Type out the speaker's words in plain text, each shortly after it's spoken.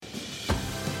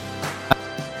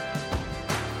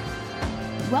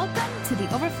Welcome to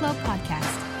the Overflow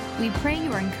Podcast. We pray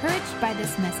you are encouraged by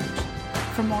this message.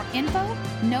 For more info,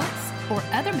 notes, or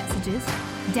other messages,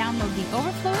 download the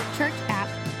Overflow Church app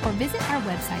or visit our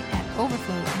website at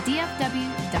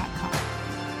overflowdfw.com.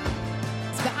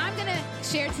 But I'm going to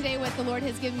share today what the Lord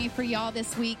has given me for y'all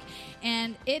this week,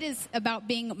 and it is about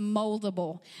being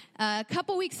moldable. A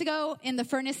couple weeks ago in the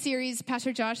Furnace series,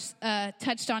 Pastor Josh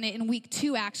touched on it in week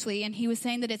 2, actually, and he was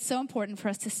saying that it's so important for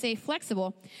us to stay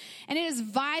flexible, and it is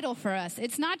vital for us.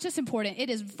 It's not just important, it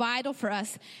is vital for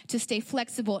us to stay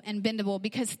flexible and bendable,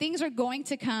 because things are going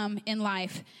to come in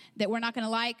life that we're not going to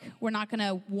like, we're not going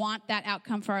to want that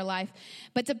outcome for our life,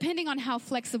 but depending on how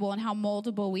flexible and how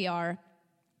moldable we are,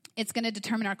 it's going to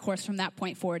determine our course from that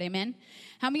point forward, amen?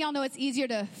 How many of y'all know it's easier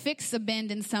to fix a bend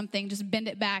in something, just bend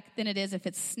it back, than it is if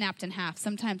it's snapped in half?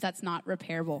 Sometimes that's not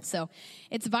repairable. So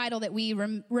it's vital that we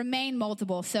remain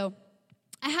moldable. So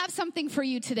I have something for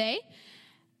you today.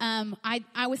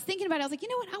 I was thinking about it. I was like, you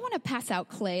know what? I want to pass out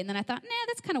clay. And then I thought, nah,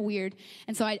 that's kind of weird.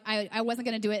 And so I wasn't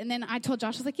going to do it. And then I told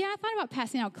Josh, I was like, yeah, I thought about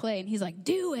passing out clay. And he's like,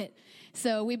 do it.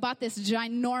 So we bought this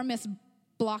ginormous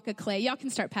block of clay. Y'all can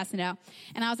start passing it out.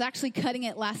 And I was actually cutting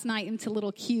it last night into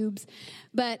little cubes.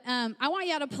 But I want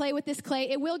y'all to play with this clay.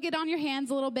 It will get on your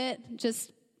hands a little bit.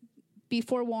 Just be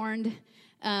forewarned.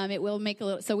 It will make a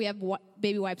little, so we have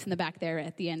baby wipes in the back there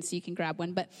at the end so you can grab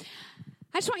one. But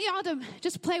I just want y'all to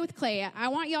just play with clay. I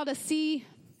want y'all to see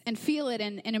and feel it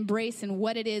and embrace and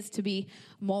what it is to be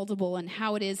moldable and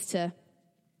how it is to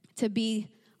be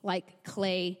like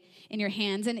clay in your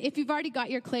hands. And if you've already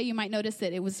got your clay, you might notice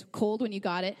that it was cold when you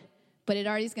got it, but it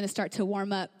already is going to start to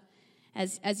warm up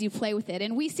as you play with it.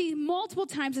 And we see multiple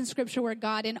times in Scripture where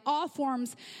God, in all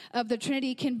forms of the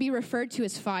Trinity, can be referred to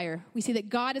as fire. We see that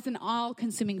God is an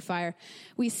all-consuming fire.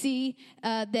 We see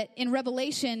that in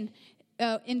Revelation,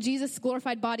 in Jesus'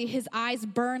 glorified body, his eyes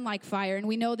burn like fire, and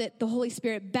we know that the Holy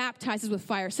Spirit baptizes with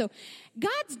fire. So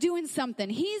God's doing something.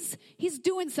 He's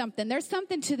doing something. There's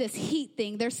something to this heat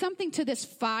thing. There's something to this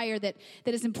fire that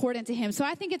is important to him. So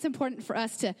I think it's important for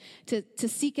us to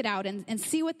seek it out and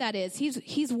see what that is.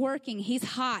 He's working. He's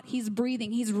hot. He's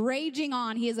breathing. He's raging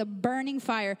on. He is a burning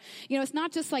fire. You know, it's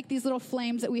not just like these little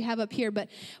flames that we have up here, but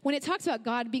when it talks about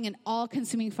God being an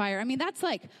all-consuming fire, I mean, that's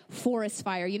like forest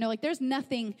fire. You know, like there's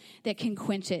nothing that can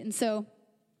quench it. And so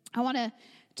I want to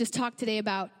just talk today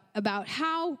about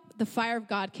how the fire of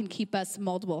God can keep us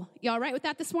moldable. You all right with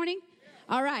that this morning?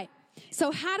 Yeah. All right.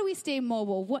 So how do we stay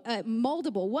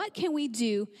moldable? What can we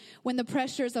do when the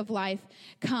pressures of life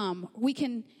come? We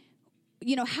can,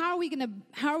 you know, how are we going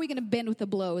to bend with the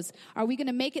blows? Are we going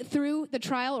to make it through the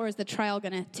trial, or is the trial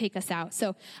going to take us out?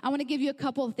 So I want to give you a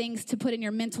couple of things to put in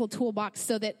your mental toolbox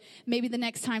so that maybe the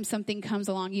next time something comes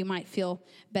along, you might feel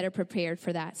better prepared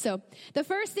for that. So the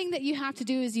first thing that you have to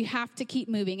do is you have to keep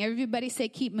moving. Everybody say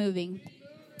keep moving.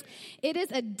 It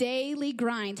is a daily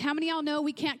grind. How many of y'all know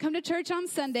we can't come to church on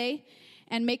Sunday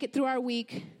and make it through our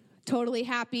week totally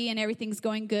happy and everything's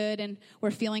going good and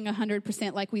we're feeling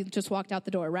 100% like we just walked out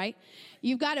the door, right?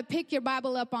 You've got to pick your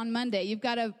Bible up on Monday. You've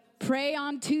got to pray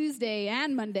on Tuesday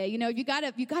and Monday. You know, you got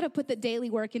to put the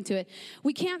daily work into it.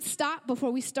 We can't stop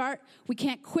before we start. We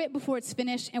can't quit before it's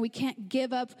finished, and we can't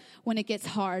give up when it gets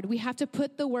hard. We have to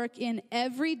put the work in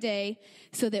every day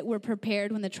so that we're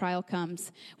prepared when the trial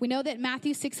comes. We know that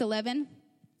Matthew 6:11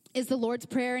 is the Lord's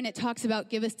Prayer, and it talks about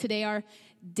give us today our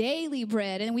daily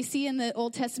bread. And we see in the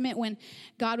Old Testament when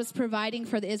God was providing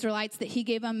for the Israelites that he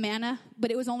gave them manna,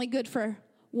 but it was only good for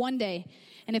one day.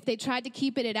 And if they tried to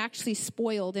keep it, it actually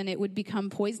spoiled and it would become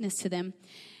poisonous to them.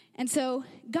 And so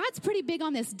God's pretty big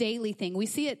on this daily thing. We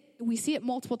see it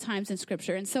multiple times in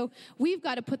Scripture. And so we've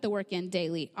got to put the work in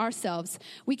daily ourselves.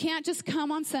 We can't just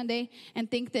come on Sunday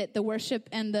and think that the worship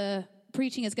and the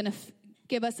preaching is going to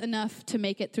give us enough to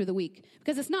make it through the week.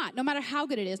 Because it's not. No matter how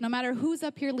good it is, no matter who's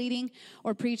up here leading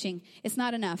or preaching, it's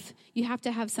not enough. You have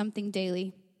to have something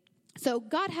daily. So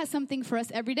God has something for us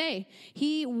every day.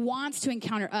 He wants to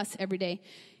encounter us every day.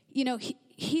 You know,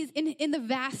 he's in the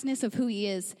vastness of who he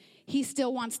is, he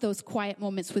still wants those quiet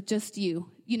moments with just you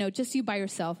by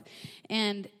yourself.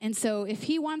 And so if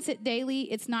he wants it daily,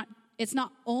 it's not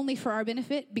only for our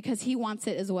benefit, because he wants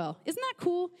it as well. Isn't that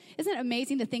cool? Isn't it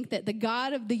amazing to think that the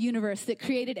God of the universe that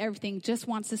created everything just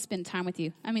wants to spend time with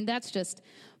you? I mean, that's just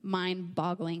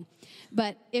mind-boggling.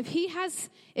 But if he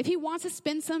wants to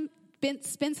spend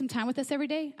some time with us every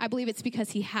day, I believe it's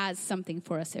because he has something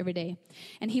for us every day.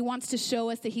 And he wants to show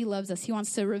us that he loves us. He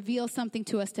wants to reveal something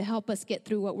to us to help us get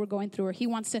through what we're going through. Or he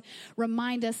wants to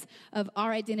remind us of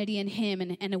our identity in him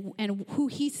and who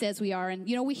he says we are. And,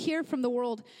 you know, we hear from the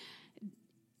world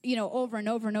over and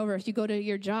over and over, if you go to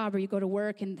your job or you go to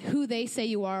work and who they say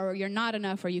you are, or you're not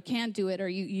enough, or you can't do it, or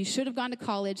you should have gone to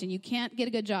college and you can't get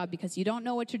a good job because you don't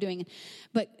know what you're doing.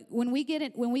 But when we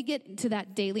get to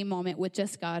that daily moment with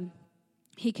just God,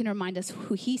 he can remind us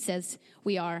who he says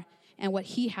we are and what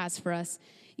he has for us.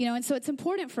 And so it's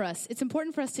important for us. It's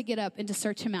important for us to get up and to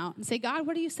search him out and say, God,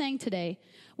 what are you saying today?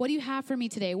 What do you have for me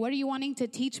today? What are you wanting to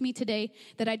teach me today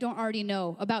that I don't already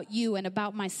know about you and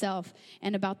about myself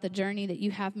and about the journey that you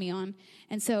have me on?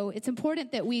 And so it's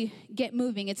important that we get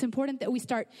moving. It's important that we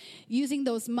start using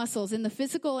those muscles in the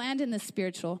physical and in the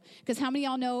spiritual. Because how many of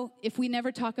y'all know if we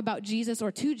never talk about Jesus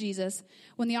or to Jesus,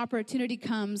 when the opportunity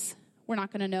comes, we're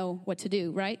not going to know what to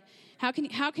do, right? How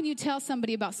can you tell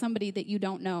somebody about somebody that you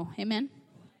don't know? Amen?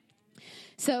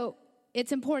 So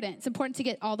it's important. It's important to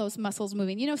get all those muscles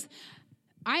moving.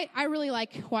 I really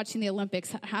like watching the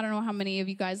Olympics. I don't know how many of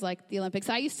you guys like the Olympics.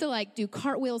 I used to do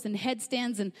cartwheels and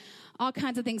headstands and all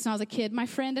kinds of things when I was a kid. My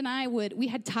friend and I we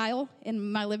had tile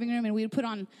in my living room, and we would put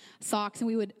on socks and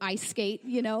we would ice skate,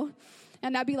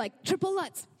 and I'd be like triple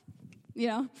Lutz,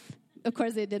 Of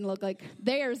course, it didn't look like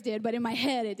theirs did, but in my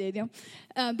head it did.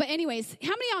 But anyways, how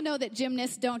many of y'all know that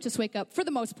gymnasts don't just wake up, for the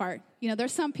most part?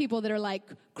 There's some people that are like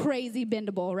crazy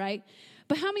bendable, right?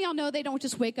 But how many of y'all know they don't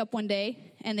just wake up one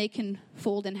day and they can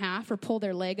fold in half or pull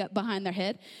their leg up behind their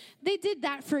head? They did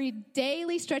that for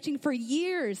daily stretching for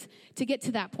years to get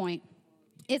to that point.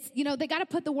 It's, they got to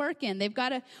put the work in. They've got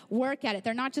to work at it.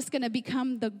 They're not just going to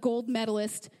become the gold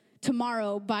medalist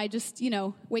tomorrow by just,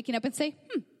 waking up and say,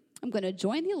 I'm going to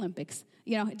join the Olympics.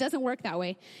 It doesn't work that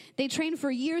way. They train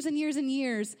for years and years and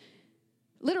years,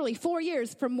 literally 4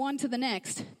 years from one to the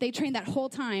next. They train that whole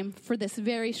time for this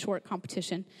very short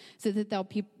competition so that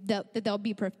they'll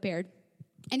be prepared.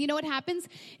 And you know what happens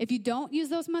if you don't use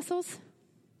those muscles?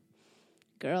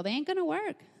 Girl, they ain't going to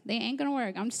work. They ain't going to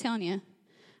work. I'm just telling you.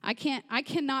 I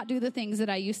cannot do the things that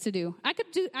I used to do. I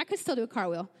could still do a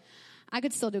cartwheel. I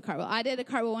did a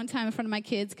cartwheel one time in front of my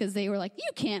kids because they were like, you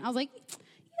can't. I was like,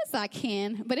 yes, I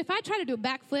can. But if I try to do a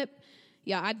backflip,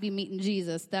 I'd be meeting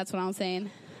Jesus. That's what I'm saying.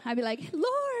 I'd be like,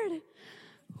 Lord,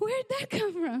 where'd that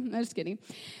come from? I'm just kidding.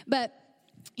 But,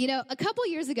 a couple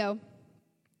years ago,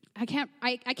 I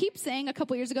keep saying a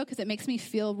couple years ago because it makes me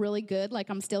feel really good,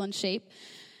 like I'm still in shape.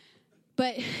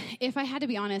 But if I had to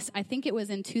be honest, I think it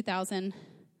was in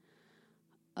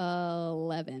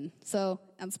 2011. So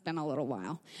it's been a little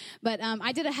while. But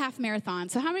I did a half marathon.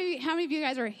 So how many of you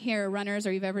guys are here runners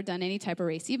or you've ever done any type of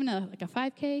race? Even a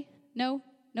 5K? No?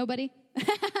 Nobody?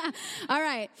 All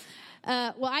right.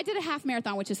 Well, I did a half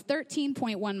marathon, which is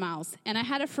 13.1 miles. And I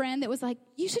had a friend that was like,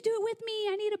 you should do it with me.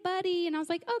 I need a buddy. And I was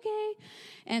like, okay.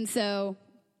 And so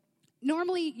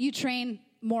normally you train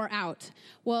more out.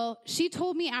 Well, she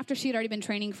told me after she had already been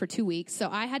training for 2 weeks, so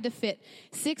I had to fit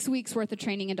 6 weeks worth of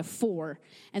training into 4.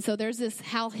 And so there's this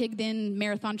Hal Higdon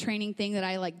marathon training thing that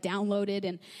I downloaded.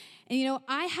 And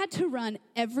I had to run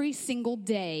every single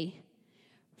day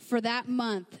for that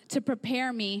month to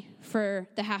prepare me for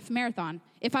the half marathon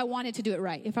if I wanted to do it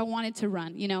right, if I wanted to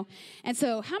run, And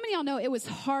so how many of y'all know it was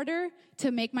harder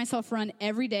to make myself run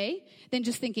every day than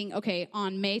just thinking, okay,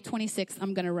 on May 26th,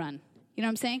 I'm going to run. You know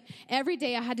what I'm saying? Every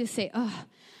day I had to say, I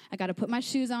got to put my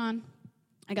shoes on.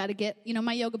 I got to get,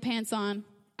 my yoga pants on.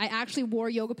 I actually wore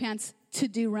yoga pants to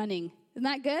do running. Isn't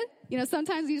that good?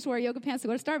 Sometimes you just wear yoga pants to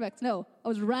go to Starbucks. No, I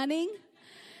was running.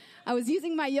 I was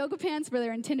using my yoga pants for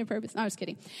their intended purpose. No, I was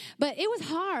kidding. But it was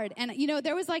hard. And,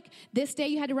 there was this day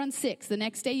you had to run 6. The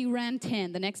next day you ran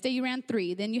 10. The next day you ran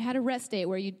 3. Then you had a rest day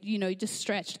where you just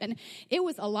stretched. And it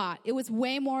was a lot. It was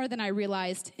way more than I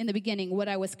realized in the beginning what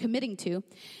I was committing to.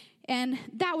 And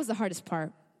that was the hardest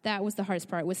part.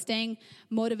 Was staying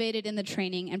motivated in the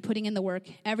training and putting in the work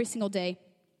every single day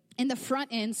in the front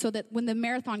end so that when the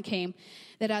marathon came,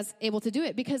 that I was able to do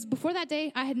it. Because before that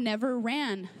day, I had never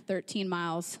ran 13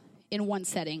 miles in one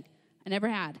setting. I never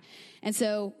had. And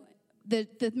so the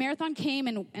marathon came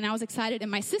and I was excited,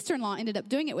 and my sister-in-law ended up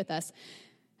doing it with us.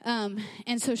 And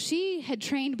so she had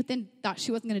trained, but then thought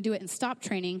she wasn't going to do it and stopped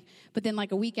training. But then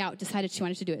a week out, decided she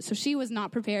wanted to do it. So she was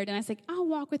not prepared. And I was like, I'll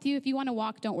walk with you. If you want to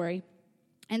walk, don't worry.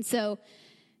 And so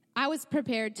I was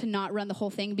prepared to not run the whole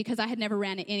thing because I had never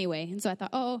ran it anyway. And so I thought,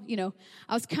 I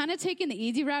was kind of taking the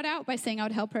easy route out by saying I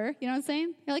would help her. You know what I'm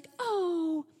saying? You're like,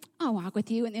 I'll walk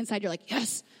with you. And inside you're like,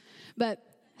 yes. But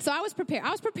so I was prepared.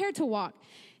 I was prepared to walk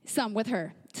some with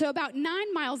her. So about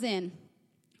 9 miles in,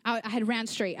 I had ran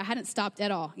straight. I hadn't stopped at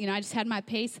all. I just had my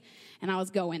pace, and I was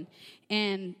going.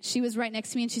 And she was right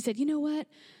next to me, and she said, you know what?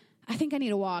 I think I need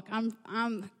to walk.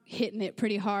 I'm hitting it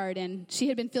pretty hard. And she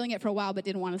had been feeling it for a while, but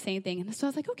didn't want to say anything. And so I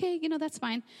was like, okay, that's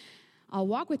fine. I'll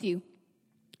walk with you.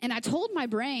 And I told my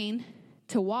brain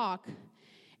to walk,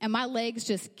 and my legs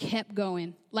just kept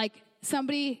going. Like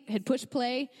somebody had pushed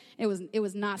play. It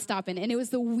was not stopping. And it was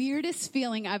the weirdest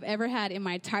feeling I've ever had in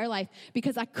my entire life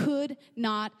because I could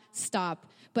not stop.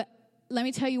 But let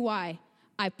me tell you why.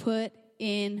 I put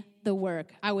in the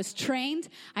work. I was trained.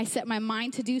 I set my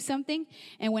mind to do something.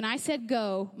 And when I said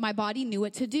go, my body knew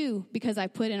what to do because I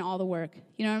put in all the work.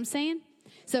 You know what I'm saying?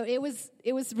 So it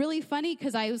was really funny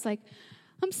because I was like,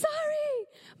 I'm sorry,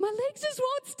 my legs just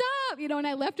won't stop, and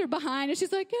I left her behind, and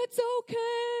she's like, it's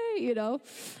okay,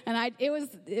 and it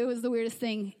was the weirdest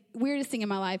thing in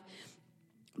my life.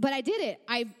 But I did it.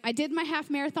 I did my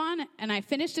half marathon, and I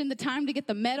finished in the time to get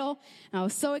the medal, and I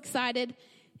was so excited.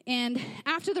 And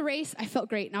after the race, I felt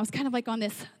great. And I was kind of like on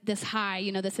this high,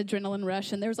 this adrenaline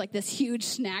rush. And there was like this huge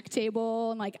snack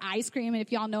table and like ice cream. And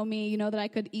if y'all know me, you know that I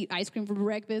could eat ice cream for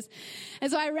breakfast.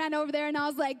 And so I ran over there and I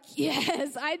was like,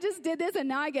 yes, I just did this. And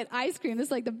now I get ice cream. This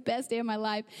is like the best day of my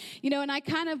life. And I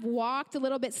kind of walked a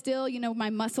little bit still.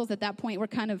 My muscles at that point were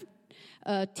kind of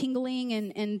tingling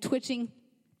and twitching.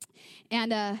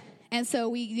 And so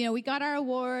we got our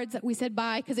awards. We said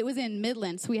bye because it was in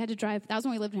Midland, so we had to drive. That was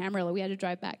when we lived in Amarillo. We had to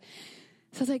drive back.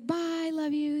 So I was like, bye,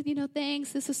 love you.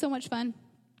 Thanks. This was so much fun.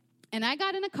 And I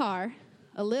got in a car,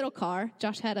 a little car.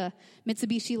 Josh had a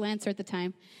Mitsubishi Lancer at the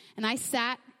time, and I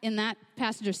sat in that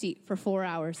passenger seat for 4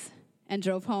 hours and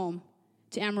drove home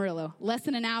to Amarillo. Less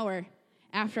than an hour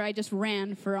after I just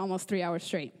ran for almost 3 hours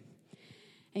straight.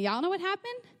 And y'all know what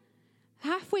happened?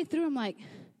 Halfway through, I'm like,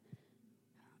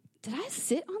 did I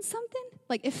sit on something?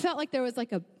 Like, it felt like there was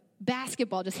like a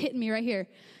basketball just hitting me right here.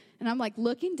 And I'm like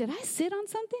looking, did I sit on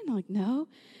something? I'm like, no.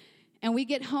 And we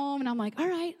get home and I'm like, all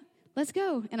right, let's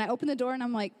go. And I open the door and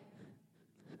I'm like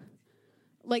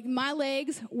my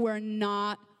legs were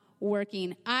not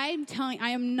working. I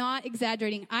am not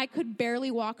exaggerating. I could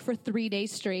barely walk for 3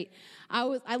 days straight.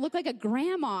 I looked like a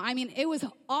grandma. I mean, it was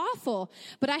awful.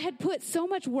 But I had put so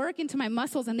much work into my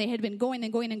muscles and they had been going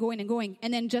and going and going and going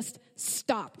and then just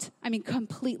stopped. I mean,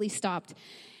 completely stopped.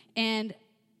 And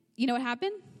you know what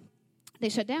happened? They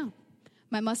shut down.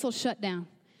 My muscles shut down.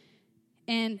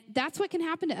 And that's what can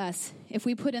happen to us if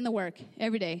we put in the work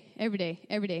every day, every day,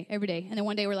 every day, every day. And then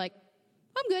one day we're like,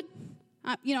 I'm good.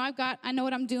 I know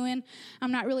what I'm doing.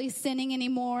 I'm not really sinning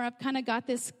anymore. I've kind of got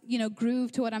this,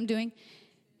 groove to what I'm doing.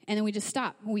 And then we just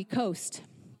stop. We coast.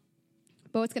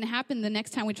 But what's going to happen the next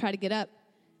time we try to get up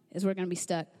is we're going to be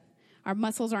stuck. Our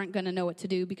muscles aren't going to know what to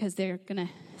do because they're going to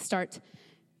start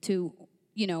to,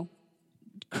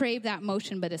 crave that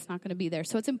motion, but it's not going to be there.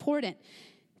 So it's important.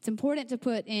 It's important to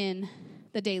put in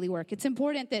the daily work. It's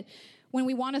important that when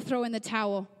we want to throw in the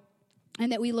towel,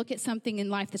 and that we look at something in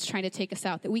life that's trying to take us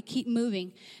out, that we keep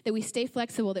moving, that we stay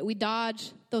flexible, that we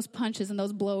dodge those punches and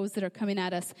those blows that are coming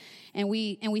at us, and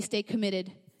we stay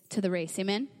committed to the race.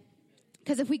 Amen?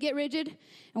 Because if we get rigid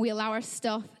and we allow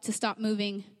ourselves to stop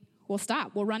moving, we'll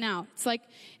stop. We'll run out. It's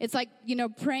like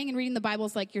praying and reading the Bible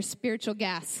is like your spiritual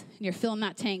gas, and you're filling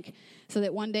that tank so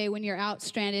that one day when you're out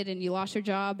stranded and you lost your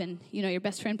job and your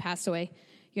best friend passed away,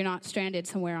 you're not stranded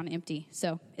somewhere on empty.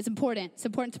 So it's important. It's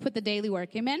important to put the daily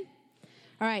work. Amen?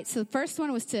 All right, so the first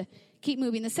one was to keep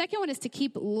moving. The second one is to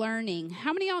keep learning.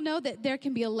 How many of y'all know that there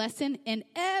can be a lesson in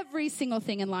every single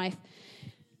thing in life,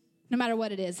 no matter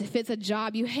what it is? If it's a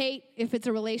job you hate, if it's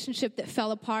a relationship that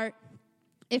fell apart,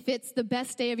 if it's the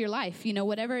best day of your life,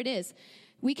 whatever it is,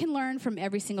 we can learn from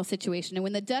every single situation. And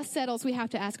when the dust settles, we have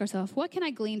to ask ourselves, what can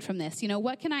I glean from this?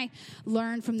 What can I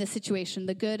learn from this situation,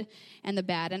 the good and the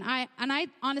bad? And I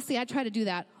honestly, I try to do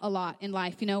that a lot in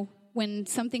life. When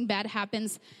something bad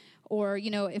happens, or,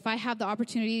 if I have the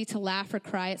opportunity to laugh or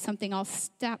cry at something, I'll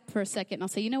stop for a second and I'll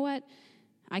say, you know what?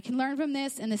 I can learn from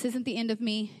this, and this isn't the end of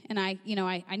me, and I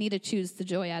need to choose the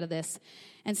joy out of this.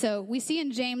 And so we see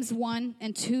in James 1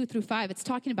 and 2 through 5, it's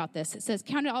talking about this. It says,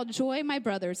 count it all joy, my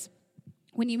brothers,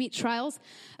 when you meet trials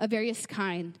of various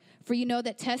kind, for you know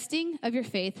that testing of your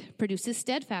faith produces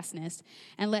steadfastness,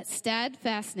 and let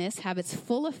steadfastness have its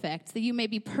full effect, that you may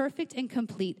be perfect and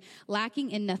complete, lacking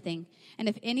in nothing. And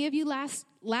if any of you lacks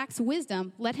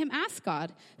wisdom, let him ask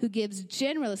God, who gives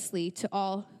generously to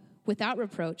all without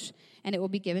reproach, and it will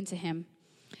be given to him.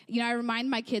 I remind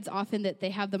my kids often that they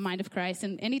have the mind of Christ,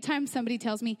 and anytime somebody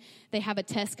tells me they have a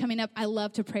test coming up, I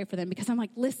love to pray for them because I'm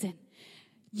like, listen,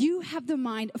 you have the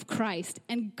mind of Christ,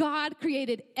 and God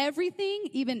created everything,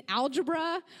 even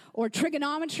algebra or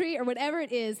trigonometry or whatever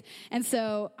it is. And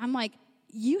so I'm like,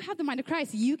 you have the mind of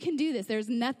Christ. You can do this. There's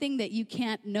nothing that you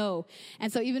can't know.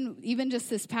 And so even just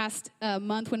this past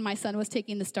month when my son was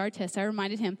taking the STAR test, I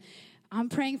reminded him, I'm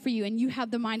praying for you, and you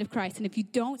have the mind of Christ. And if you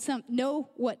don't know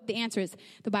what the answer is,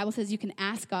 the Bible says you can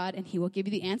ask God, and he will give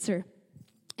you the answer.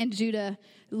 And Judah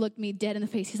looked me dead in the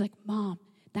face. He's like, Mom,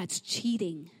 that's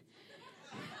cheating.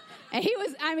 And he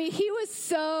was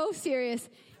so serious.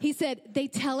 He said, they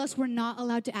tell us we're not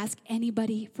allowed to ask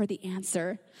anybody for the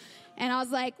answer. And I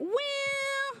was like,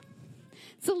 well,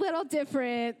 it's a little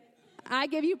different. I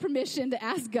give you permission to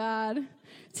ask God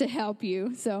to help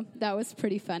you. So that was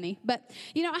pretty funny. But,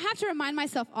 I have to remind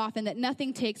myself often that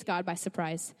nothing takes God by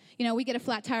surprise. We get a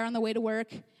flat tire on the way to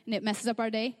work, and it messes up our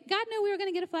day. God knew we were going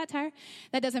to get a flat tire.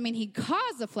 That doesn't mean he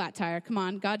caused a flat tire. Come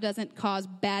on, God doesn't cause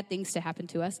bad things to happen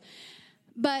to us.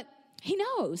 But he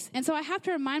knows. And so I have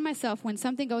to remind myself when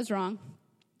something goes wrong,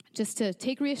 just to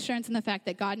take reassurance in the fact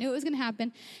that God knew it was going to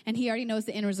happen, and he already knows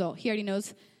the end result. He already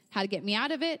knows how to get me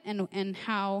out of it and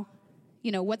how,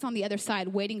 what's on the other side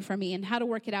waiting for me and how to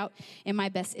work it out in my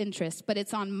best interest. But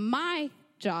it's on my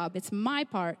job, it's my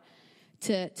part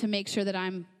to make sure that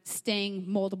I'm staying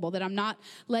moldable, that I'm not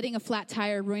letting a flat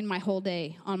tire ruin my whole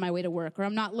day on my way to work, or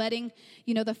I'm not letting,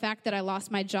 the fact that I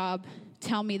lost my job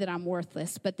tell me that I'm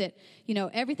worthless, but that,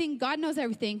 everything, God knows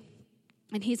everything,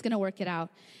 and he's going to work it out.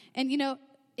 And,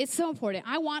 it's so important.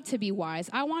 I want to be wise.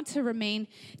 I want to remain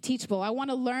teachable. I want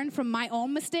to learn from my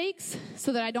own mistakes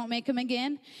so that I don't make them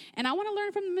again. And I want to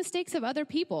learn from the mistakes of other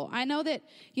people. I know that,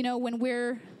 when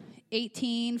we're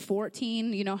 18,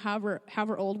 14,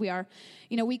 however old we are,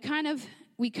 we kind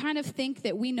of think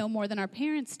that we know more than our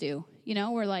parents do.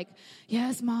 We're like,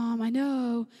 yes, Mom, I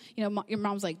know. Your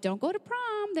mom's like, don't go to prom.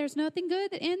 There's nothing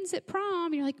good that ends at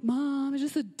prom. You're like, Mom, it's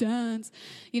just a dance.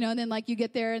 And then you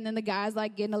get there and then the guy's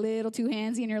getting a little too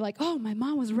handsy and you're like, oh, my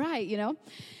mom was right,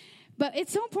 But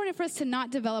it's so important for us to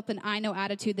not develop an I know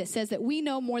attitude that says that we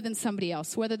know more than somebody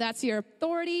else, whether that's your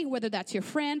authority, whether that's your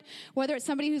friend, whether it's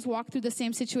somebody who's walked through the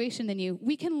same situation than you.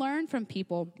 We can learn from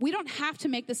people. We don't have to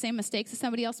make the same mistakes that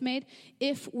somebody else made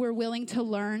if we're willing to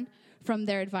learn from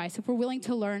their advice, if we're willing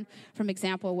to learn from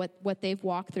example what they've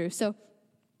walked through. So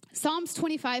Psalms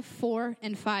 25, 4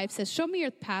 and 5 says, show me your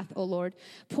path, O Lord.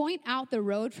 Point out the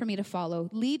road for me to follow.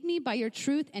 Lead me by your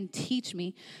truth and teach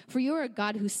me, for you are a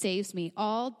God who saves me.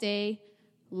 All day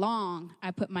long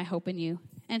I put my hope in you.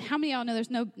 And how many of y'all know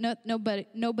there's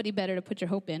nobody better to put your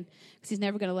hope in, because he's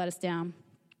never going to let us down.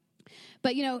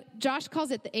 But, Josh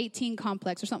calls it the 18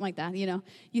 complex or something like that.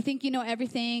 You think you know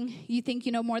everything. You think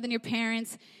you know more than your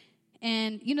parents.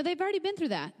 And, they've already been through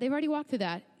that. They've already walked through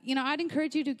that. I'd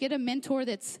encourage you to get a mentor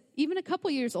that's even a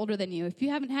couple years older than you. If you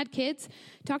haven't had kids,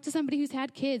 talk to somebody who's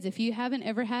had kids. If you haven't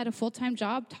ever had a full-time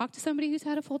job, talk to somebody who's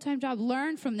had a full-time job.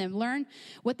 Learn from them. Learn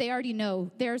what they already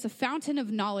know. There's a fountain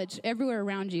of knowledge everywhere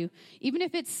around you. Even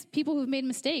if it's people who've made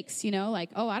mistakes,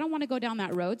 oh, I don't want to go down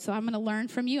that road, so I'm going to learn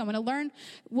from you. I'm going to learn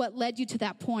what led you to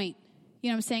that point.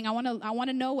 I'm saying? I want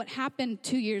to know what happened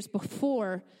 2 years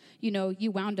before,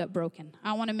 you wound up broken.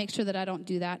 I want to make sure that I don't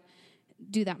do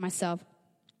that myself.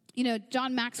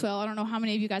 John Maxwell, I don't know how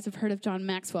many of you guys have heard of John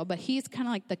Maxwell, but he's kind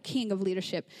of like the king of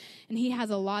leadership. And he has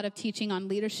a lot of teaching on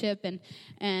leadership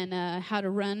and how to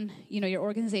run, your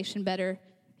organization better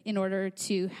in order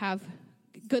to have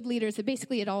good leaders.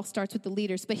 Basically, it all starts with the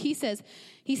leaders. But he says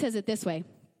it this way: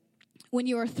 when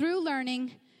you are through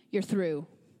learning, you're through.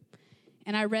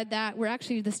 And I read that.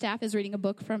 The staff is reading a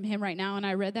book from him right now, and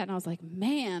I read that, and I was like,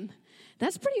 man,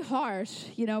 that's pretty harsh,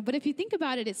 But if you think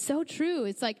about it, it's so true.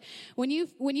 It's like when you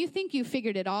think you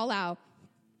figured it all out,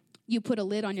 you put a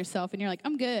lid on yourself, and you're like,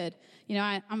 I'm good.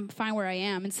 I'm fine where I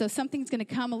am. And so something's going to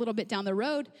come a little bit down the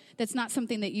road that's not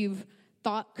something that you've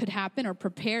thought could happen or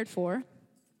prepared for,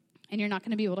 and you're not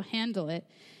going to be able to handle it.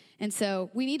 And so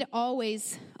we need to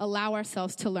always allow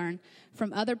ourselves to learn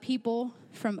from other people,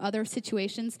 from other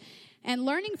situations. And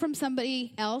learning from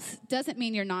somebody else doesn't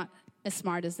mean you're not as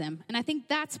smart as them. And I think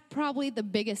that's probably the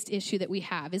biggest issue that we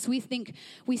have, is we think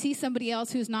we see somebody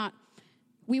else who's not,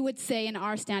 we would say in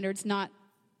our standards, not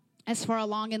as far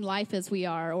along in life as we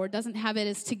are, or doesn't have it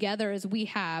as together as we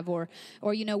have, or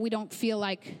we don't feel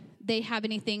like they have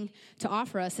anything to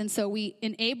offer us. And so we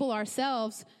enable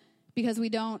ourselves because we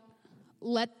don't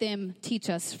let them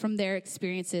teach us from their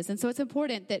experiences. And so it's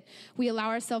important that we allow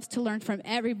ourselves to learn from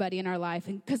everybody in our life,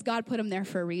 and because God put them there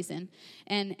for a reason,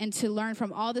 and to learn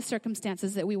from all the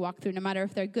circumstances that we walk through, no matter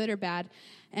if they're good or bad,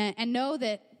 and know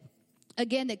that,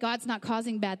 again, that God's not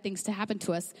causing bad things to happen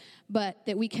to us, but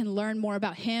that we can learn more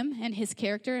about him and his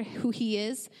character, who he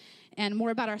is, and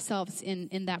more about ourselves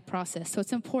in that process. So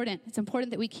it's important. It's important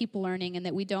that we keep learning and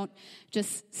that we don't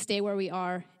just stay where we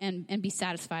are and be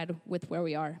satisfied with where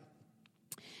we are.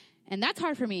 And that's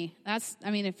hard for me. If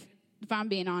I'm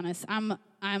being honest, I'm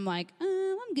like,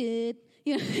 I'm good.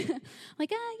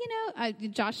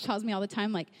 Josh tells me all the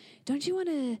time, don't you want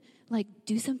to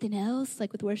do something else,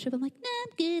 with worship? I'm like, nah,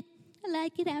 I'm good. I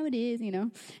like it how it is,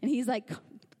 And he's like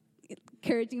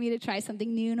encouraging me to try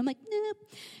something new. And I'm like, no.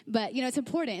 But, it's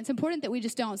important. It's important that we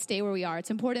just don't stay where we are.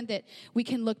 It's important that we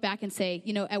can look back and say,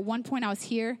 at one point I was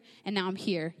here and now I'm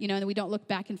here, and that we don't look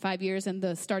back in 5 years and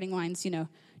the starting line's,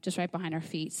 just right behind our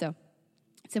feet. So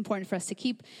it's important for us to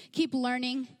keep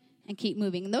learning and keep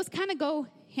moving. And those kind of go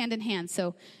hand in hand.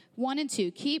 So 1 and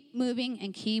 2, keep moving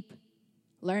and keep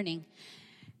learning.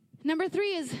 Number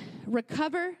 3 is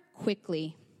recover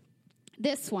quickly.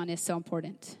 This one is so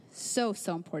important. So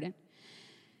important.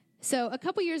 So a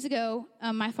couple years ago,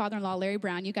 my father-in-law, Larry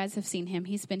Brown, you guys have seen him.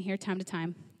 He's been here time to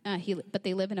time, but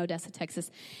they live in Odessa, Texas.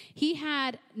 He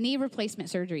had knee replacement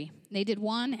surgery. They did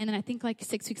one, and then I think like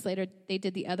 6 weeks later, they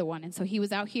did the other one. And so he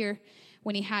was out here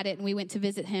when he had it, and we went to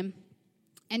visit him.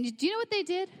 And do you know what they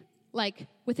did? Like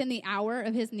within the hour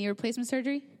of his knee replacement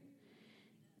surgery,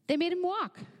 they made him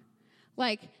walk.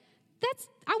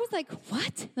 I was like,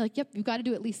 what? They're like, yep, you've got to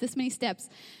do at least this many steps.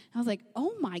 I was like,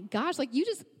 oh my gosh, you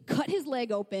just cut his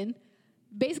leg open,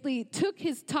 basically took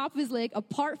his top of his leg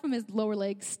apart from his lower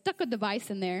leg, stuck a device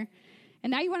in there,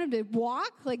 and now you want him to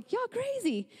walk? Y'all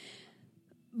crazy.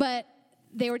 But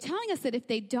they were telling us that if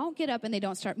they don't get up and they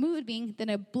don't start moving, then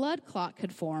a blood clot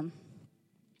could form,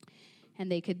 and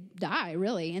they could die,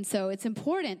 really. And so it's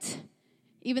important,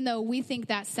 even though we think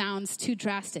that sounds too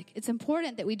drastic, it's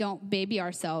important that we don't baby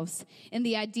ourselves in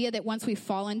the idea that once we've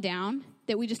fallen down,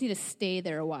 that we just need to stay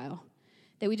there a while,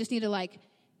 that we just need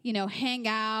to hang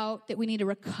out, that we need to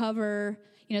recover,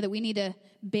 that we need to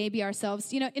baby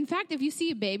ourselves. In fact, if you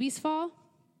see babies fall,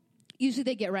 usually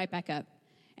they get right back up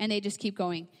and they just keep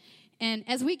going. And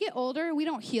as we get older, we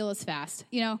don't heal as fast.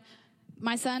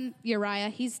 My son, Uriah,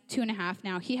 he's 2.5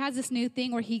 now. He has this new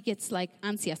thing where he gets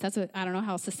anxious. That's what, I don't know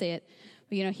how else to say it.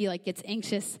 But, he gets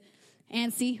anxious,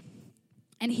 antsy,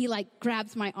 and he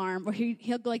grabs my arm, or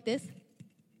he'll go like this,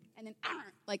 and then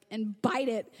and bite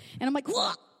it. And I'm like,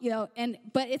 look,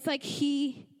 but it's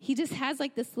he just has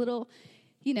this little,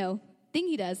 thing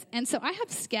he does. And so I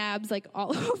have scabs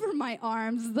all over my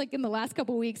arms in the last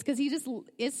couple of weeks because he just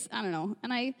is, I don't know.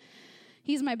 And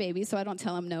he's my baby, so I don't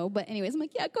tell him no. But anyways, I'm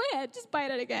like, yeah, go ahead, just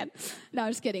bite it again. No,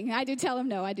 I'm just kidding. I do tell him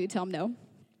no.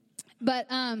 But,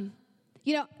 I'm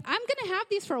going to have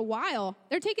these for a while.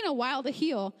 They're taking a while to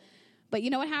heal. But you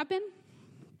know what happened?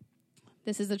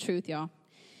 This is the truth, y'all.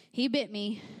 He bit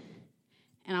me,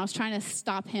 and I was trying to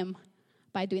stop him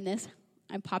by doing this.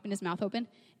 I'm popping his mouth open,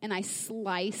 and I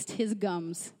sliced his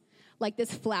gums.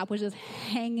 This flap was just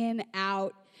hanging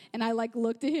out. And I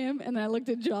looked at him, and then I looked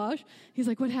at Josh. He's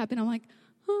like, what happened? I'm like,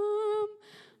 I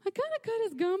kind of cut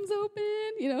his gums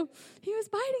open. He was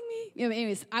biting me.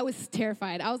 Anyways, I was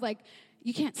terrified. I was like,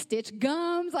 you can't stitch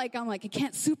gums. I'm like, you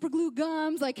can't super glue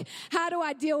gums. How do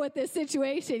I deal with this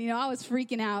situation? I was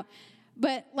freaking out.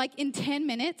 But in 10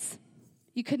 minutes,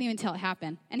 you couldn't even tell it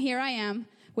happened. And here I am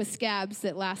with scabs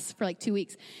that last for 2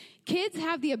 weeks. Kids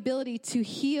have the ability to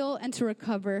heal and to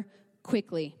recover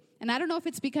quickly. And I don't know if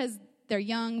it's because they're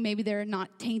young, maybe they're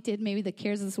not tainted, maybe the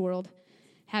cares of this world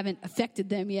haven't affected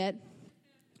them yet.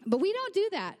 But we don't do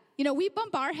that. We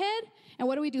bump our head, and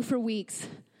what do we do for weeks?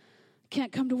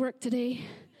 Can't come to work today.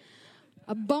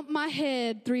 I bumped my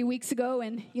head 3 weeks ago,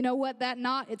 and you know what? That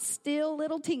knot, it's still a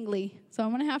little tingly. So I'm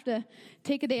going to have to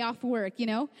take a day off work,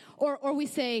 Or we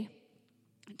say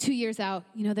 2 years out,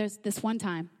 there's this one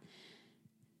time,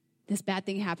 this bad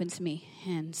thing happened to me,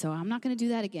 and so I'm not going to do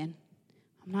that again.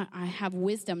 I have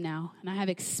wisdom now, and I have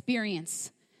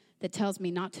experience that tells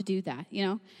me not to do that, Can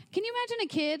you imagine a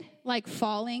kid,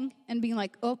 falling and being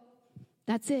like, oh,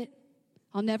 that's it.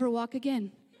 I'll never walk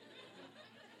again.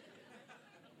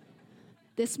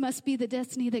 This must be the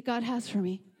destiny that God has for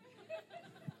me.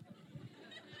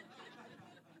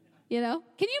 Can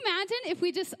you imagine if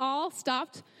we just all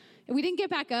stopped, if we didn't get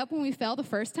back up when we fell the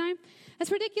first time?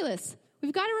 That's ridiculous.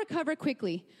 We've got to recover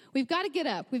quickly. We've got to get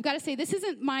up. We've got to say, this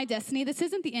isn't my destiny. This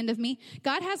isn't the end of me.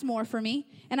 God has more for me,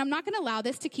 and I'm not going to allow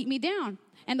this to keep me down.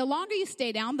 And the longer you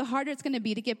stay down, the harder it's going to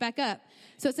be to get back up.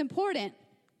 So it's important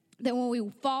that when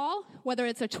we fall, whether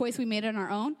it's a choice we made on our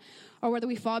own or whether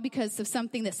we fall because of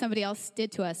something that somebody else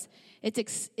did to us,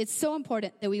 it's so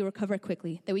important that we recover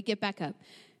quickly, that we get back up.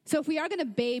 So if we are going to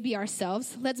baby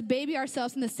ourselves, let's baby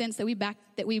ourselves in the sense that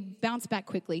we bounce back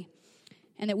quickly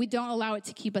and that we don't allow it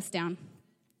to keep us down.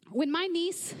 When my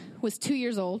niece was 2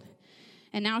 years old,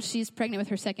 and now she's pregnant with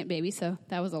her second baby, so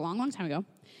that was a long, long time ago,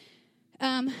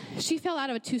 she fell out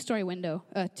of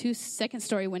a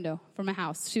second-story window from a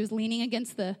house. She was leaning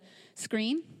against the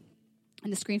screen,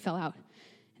 and the screen fell out,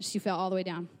 and she fell all the way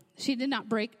down. She did not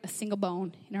break a single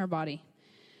bone in her body.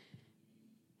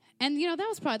 And, that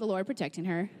was probably the Lord protecting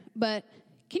her. But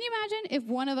can you imagine if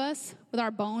one of us, with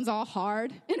our bones all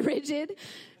hard and rigid,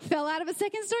 fell out of a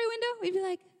second-story window? We'd be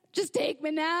like, Just take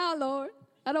me now, Lord.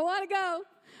 I don't want to go.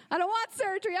 I don't want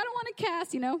surgery. I don't want to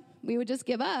cast, We would just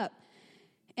give up.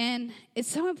 And it's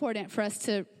so important for us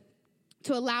to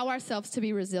allow ourselves to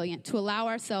be resilient, to allow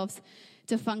ourselves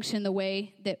to function the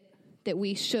way that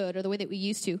we should or the way that we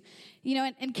used to.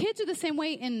 And kids are the same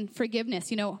way in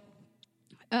forgiveness.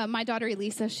 My daughter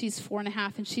Elisa, she's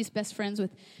 4.5, and she's best friends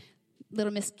with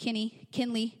little Miss Kenny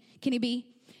B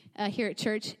here at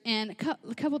church. And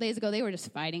a couple days ago, they were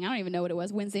just fighting. I don't even know what it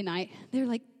was, Wednesday night. They were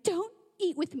like, don't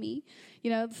eat with me.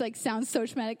 It's like, sounds so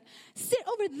traumatic. Sit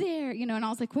over there, and I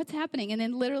was like, what's happening? And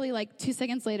then literally like 2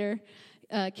 seconds later,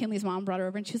 Kinley's mom brought her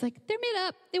over, and she was like, they're made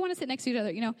up. They want to sit next to each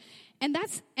other,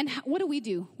 And what do we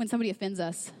do when somebody offends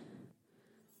us?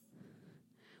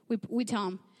 We tell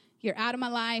them, you're out of my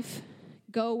life.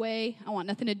 Go away. I want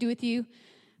nothing to do with you.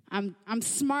 I'm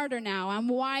smarter now. I'm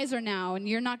wiser now, and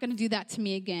you're not going to do that to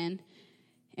me again.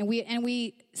 And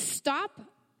we stop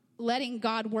letting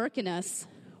God work in us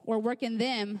or work in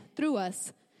them through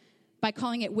us by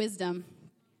calling it wisdom,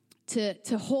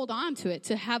 to hold on to it,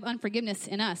 to have unforgiveness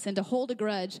in us, and to hold a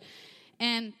grudge.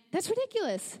 And that's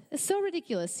ridiculous. It's so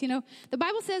ridiculous. The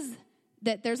Bible says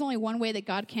that there's only one way that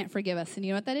God can't forgive us. And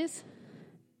you know what that is?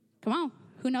 Come on.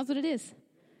 Who knows what it is?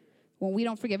 When we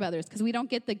don't forgive others, because we don't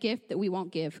get the gift that we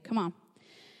won't give. Come on.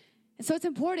 And so it's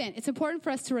important. It's important for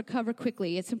us to recover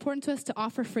quickly. It's important to us to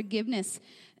offer forgiveness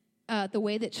the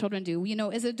way that children do.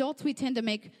 As adults, we tend to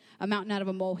make a mountain out of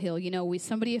a molehill.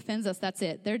 Somebody offends us, that's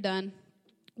it. They're done.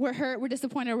 We're hurt, we're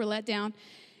disappointed, we're let down.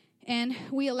 And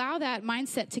we allow that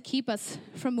mindset to keep us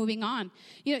from moving on.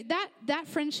 That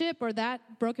friendship or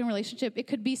that broken relationship, it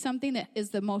could be something that is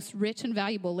the most rich and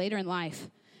valuable later in life.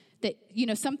 That,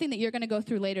 something that you're going to go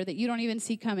through later that you don't even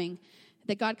see coming,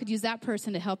 that God could use that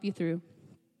person to help you through.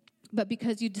 But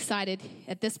because you decided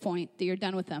at this point that you're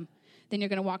done with them, then you're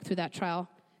going to walk through that trial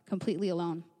completely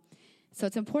alone. So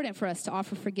it's important for us to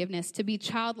offer forgiveness, to be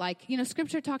childlike.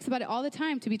 Scripture talks about it all the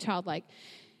time, to be childlike.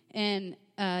 And,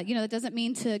 that doesn't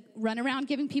mean to run around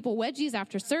giving people wedgies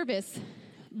after service,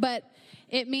 but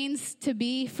it means to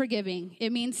be forgiving.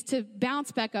 It means to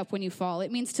bounce back up when you fall.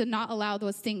 It means to not allow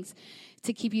those things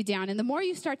to keep you down. And the more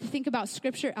you start to think about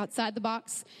Scripture outside the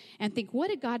box and think, what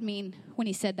did God mean when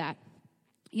he said that?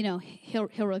 He'll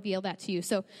reveal that to you.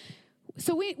 So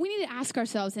we need to ask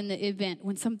ourselves in the event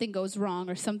when something goes wrong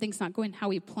or something's not going how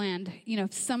we planned,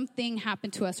 if something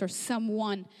happened to us or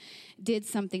someone did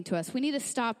something to us, we need to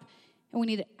stop and we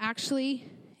need to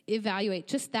actually evaluate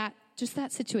just that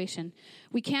situation.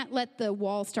 We can't let the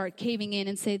wall start caving in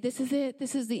and say, this is it,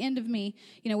 this is the end of me.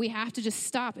 We have to just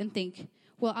stop and think,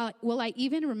 well, will I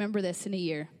even remember this in a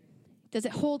year? Does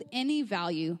it hold any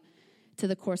value to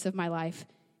the course of my life?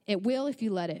 It will if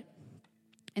you let it.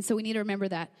 And so we need to remember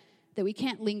that we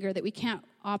can't linger, that we can't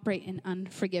operate in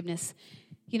unforgiveness.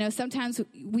 Sometimes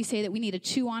we say that we need to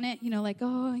chew on it,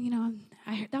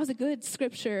 that was a good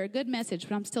scripture, a good message,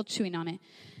 but I'm still chewing on it.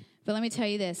 But let me tell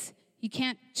you this, you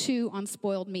can't chew on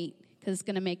spoiled meat because it's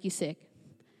going to make you sick.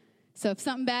 So if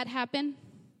something bad happened,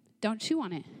 don't chew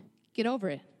on it. Get over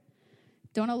it.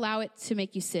 Don't allow it to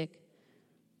make you sick.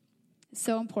 It's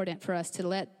so important for us to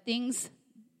let things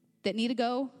that need to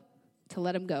go, to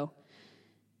let them go.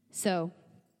 So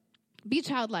be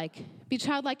childlike. Be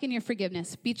childlike in your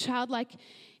forgiveness. Be childlike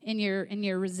in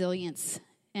your resilience,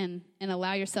 and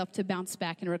allow yourself to bounce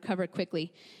back and recover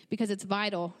quickly, because it's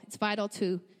vital. It's vital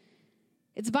to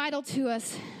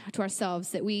us, to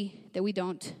ourselves, that we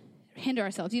don't hinder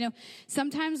ourselves.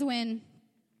 Sometimes when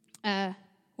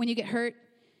you get hurt,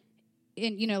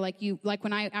 and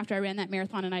after I ran that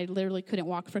marathon and I literally couldn't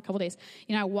walk for a couple days,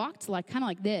 I walked kind of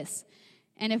like this.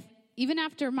 And if even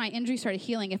after my injury started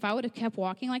healing, if I would have kept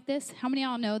walking like this, how many of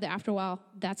y'all know that after a while,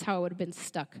 that's how I would have been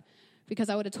stuck? Because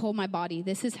I would have told my body,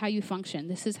 this is how you function.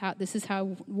 This is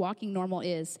how walking normal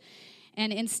is.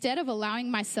 And instead of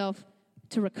allowing myself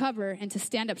to recover and to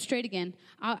stand up straight again,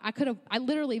 I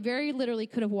very literally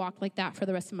could have walked like that for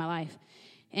the rest of my life.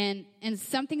 And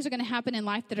some things are going to happen in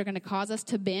life that are going to cause us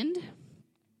to bend.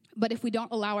 But if we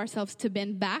don't allow ourselves to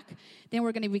bend back, then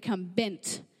we're going to become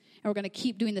bent. And we're going to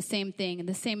keep doing the same thing and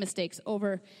the same mistakes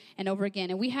over and over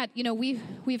again. And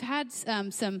we've had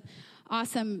some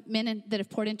awesome men that have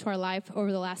poured into our life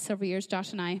over the last several years,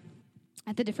 Josh and I,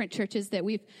 at the different churches that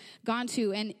we've gone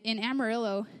to. And in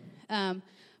Amarillo,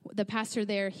 the pastor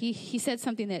there, he said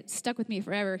something that stuck with me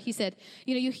forever. He said,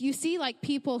 you see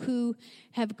people who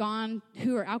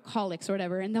are alcoholics or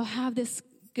whatever, and they'll have this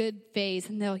good phase,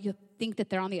 and you'll think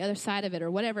that they're on the other side of it or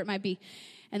whatever it might be,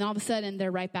 and all of a sudden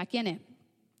they're right back in it.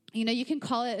 You can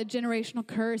call it a generational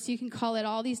curse. You can call it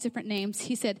all these different names.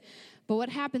 He said, but what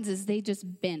happens is they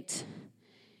just bent.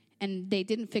 and they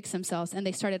didn't fix themselves, and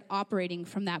they started operating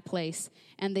from that place,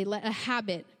 and they let a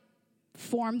habit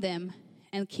form them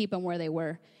and keep them where they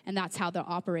were, and that's how they'll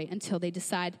operate until they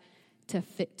decide to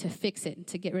fix it and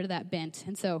to get rid of that bent.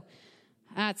 And so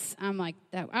I'm like,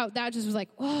 that just was like,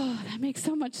 oh, that makes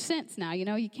so much sense now.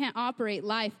 You can't operate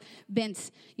life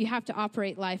bent. You have to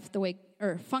operate life the way,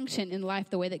 or function in life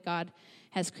the way that God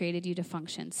has created you to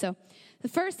function. So the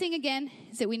first thing, again,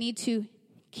 is that we need to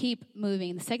keep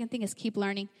moving. The second thing is keep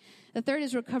learning. The third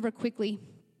is recover quickly.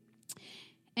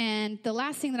 And the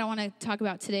last thing that I want to talk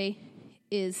about today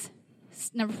is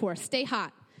number 4, stay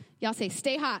hot. Y'all say,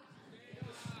 stay hot. Stay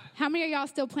hot. How many of y'all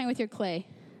still playing with your clay?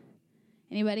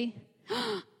 Anybody?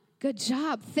 Good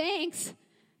job. Thanks.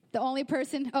 The only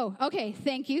person. Oh, okay.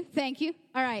 Thank you.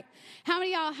 All right. How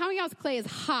many of y'all's clay is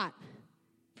hot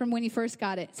from when you first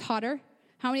got it? It's hotter.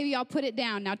 How many of y'all put it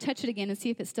down? Now touch it again and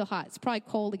see if it's still hot. It's probably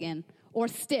cold again or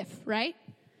stiff, right?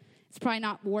 It's probably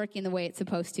not working the way it's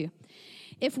supposed to.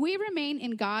 If we remain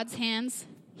in God's hands,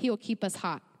 he will keep us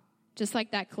hot, just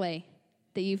like that clay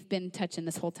that you've been touching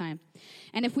this whole time.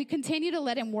 And if we continue to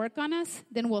let him work on us,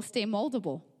 then we'll stay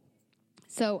moldable.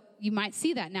 So you might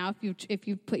see that now. If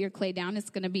you put your clay down, it's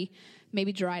going to be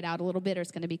maybe dried out a little bit, or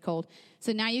it's going to be cold.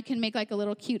 So now you can make like a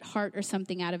little cute heart or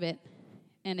something out of it,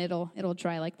 and it'll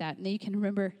dry like that. And then you can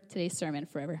remember today's sermon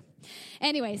forever.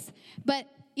 Anyways, but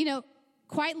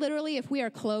quite literally, if we are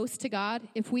close to God,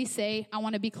 if we say, I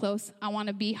want to be close, I want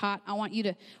to be hot, I want you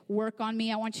to work on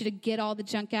me, I want you to get all the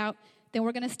junk out, then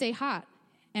we're going to stay hot.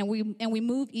 And we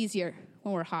move easier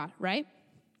when we're hot, right?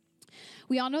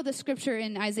 We all know the scripture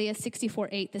in Isaiah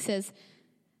 64:8 that says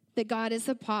that God is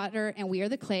the potter and we are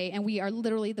the clay, and we are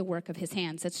literally the work of his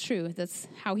hands. That's true. That's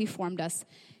how he formed us.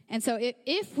 And so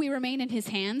if we remain in his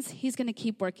hands, he's going to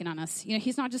keep working on us.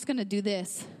 He's not just going to do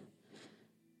this.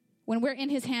 When we're in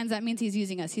his hands, that means he's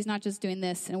using us. He's not just doing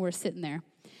this and we're sitting there.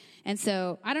 And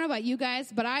so I don't know about you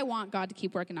guys, but I want God to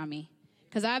keep working on me.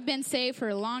 Because I've been saved for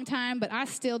a long time, but I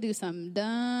still do some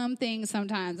dumb things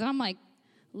sometimes. And I'm like,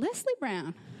 Leslie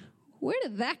Brown, where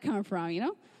did that come from,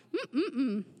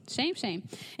 Shame.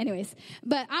 Anyways,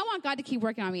 but I want God to keep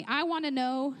working on me. I want to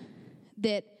know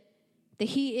that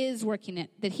he is working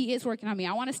on me.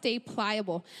 I want to stay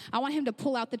pliable. I want him to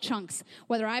pull out the chunks,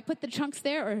 whether I put the chunks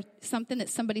there or something that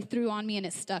somebody threw on me and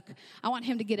it stuck. I want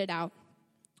him to get it out.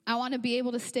 I want to be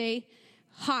able to stay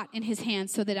hot in his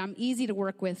hands so that I'm easy to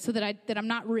work with, so that I'm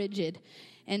not rigid,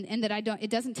 and that it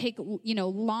doesn't take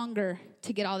longer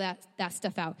to get all that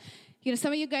stuff out.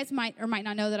 Some of you guys might or might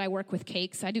not know that I work with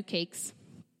cakes. I do cakes.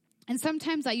 And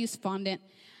sometimes I use fondant.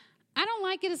 I don't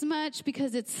like it as much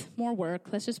because it's more work.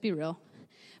 Let's just be real.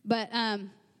 But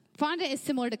fondant is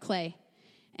similar to clay.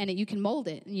 And you can mold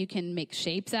it. And you can make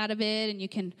shapes out of it. And you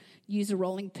can use a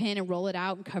rolling pin and roll it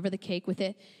out and cover the cake with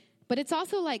it. But it's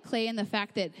also like clay in the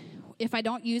fact that if I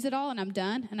don't use it all and I'm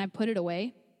done and I put it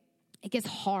away, it gets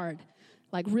hard,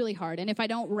 like really hard. And if I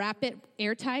don't wrap it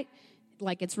airtight,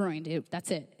 like it's ruined.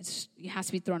 That's it. It has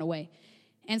to be thrown away.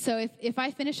 And so if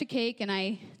I finish a cake and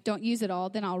I don't use it all,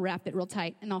 then I'll wrap it real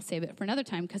tight and I'll save it for another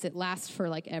time because it lasts for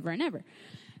like ever and ever.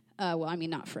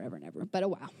 Not forever and ever, but a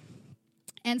while.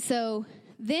 And so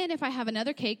then if I have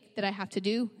another cake that I have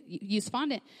to use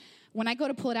fondant, when I go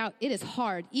to pull it out, it is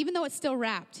hard. Even though it's still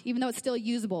wrapped, even though it's still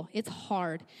usable, it's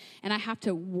hard. And I have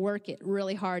to work it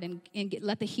really hard and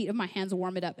let the heat of my hands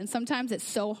warm it up. And sometimes it's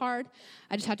so hard,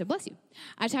 I just have to, bless you,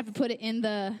 I just have to put it in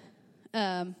the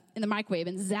microwave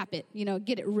and zap it,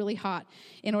 get it really hot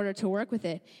in order to work with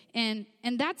it. And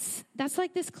that's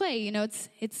like this clay,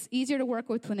 it's easier to work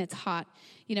with when it's hot.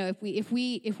 If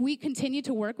we continue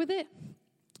to work with it,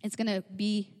 it's going to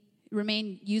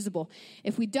remain usable.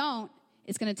 If we don't,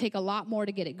 it's going to take a lot more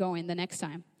to get it going the next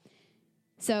time.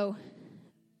 So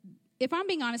if I'm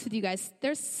being honest with you guys,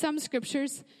 there's some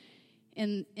scriptures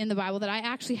in the Bible that I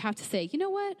actually have to say, you know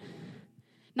what?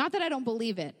 Not that I don't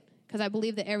believe it, because I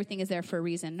believe that everything is there for a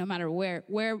reason, no matter where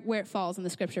it falls in the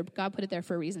scripture. God put it there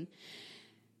for a reason.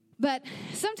 But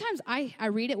sometimes I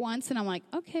read it once and I'm like,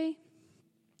 okay,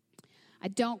 I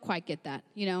don't quite get that.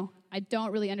 I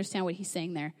don't really understand what he's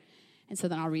saying there. And so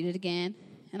then I'll read it again.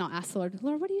 And I'll ask the Lord,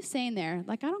 what are you saying there?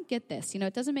 Like, I don't get this.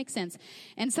 It doesn't make sense.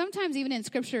 And sometimes even in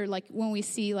Scripture, like when we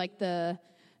see like the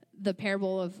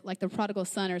parable of like the prodigal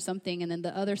son or something, and then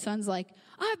the other son's like,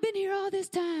 I've been here all this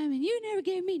time, and you never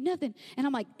gave me nothing. And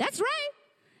I'm like, that's right.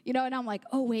 And I'm like,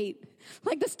 oh, wait.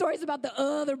 Like the story's about the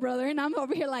other brother, and I'm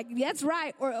over here like, that's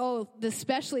right. Or,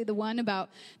 especially the one about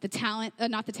the talent,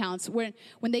 not the talents, when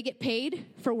they get paid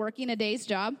for working a day's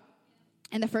job.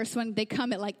 And the first one, they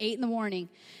come at like 8 a.m.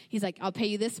 He's like, I'll pay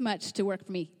you this much to work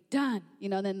for me. Done.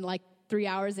 Then like 3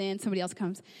 hours in, somebody else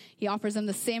comes. He offers them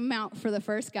the same amount for the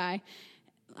first guy.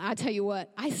 I tell you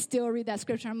what, I still read that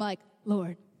scripture. I'm like,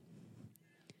 Lord,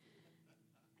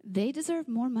 they deserve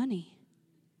more money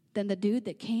than the dude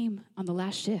that came on the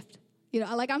last shift.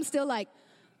 I'm still like,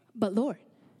 but Lord,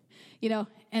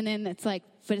 and then it's like,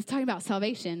 but it's talking about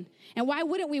salvation. And why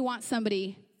wouldn't we want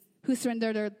somebody who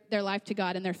surrendered their life to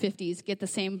God in their 50s get the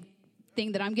same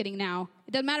thing that I'm getting now?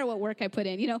 It doesn't matter what work I put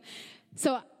in,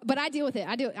 So, but I deal with it.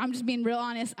 I'm just being real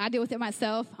honest. I deal with it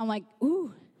myself. I'm like,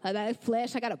 ooh, that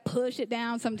flesh, I got to push it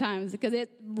down sometimes because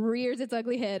it rears its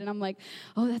ugly head. And I'm like,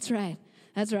 oh, that's right.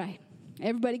 That's right.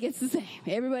 Everybody gets the same.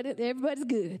 Everybody's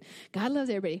good. God loves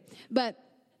everybody. But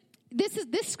this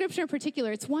scripture in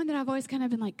particular, it's one that I've always kind of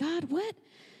been like, God, what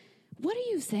are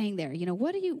you saying there?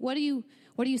 What are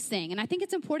you saying? And I think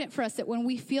it's important for us that when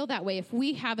we feel that way, if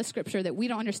we have a scripture that we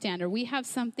don't understand or we have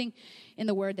something in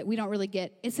the word that we don't really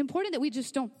get, it's important that we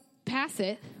just don't pass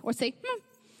it or say,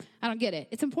 I don't get it.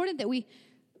 It's important that we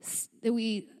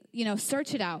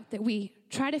search it out, that we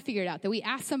try to figure it out, that we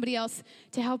ask somebody else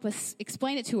to help us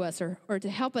explain it to us or to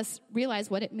help us realize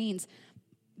what it means,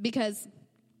 because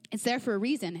it's there for a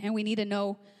reason, and we need to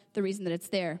know the reason that it's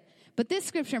there. But this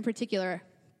scripture in particular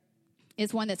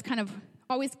is one that's kind of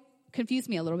always confused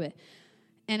me a little bit.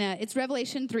 And it's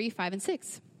Revelation 3, 5, and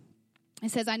 6.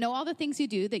 It says, I know all the things you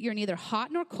do, that you're neither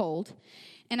hot nor cold,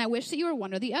 and I wish that you were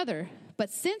one or the other.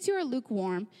 But since you are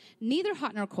lukewarm, neither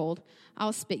hot nor cold,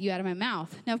 I'll spit you out of my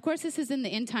mouth. Now, of course, this is in the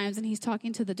end times, and he's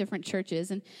talking to the different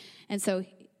churches. And so,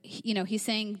 he's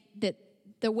saying that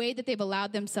the way that they've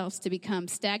allowed themselves to become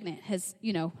stagnant has,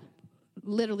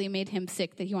 literally made him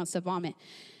sick, that he wants to vomit.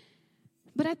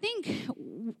 But I think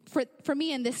for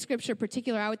me in this scripture in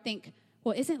particular, I would think,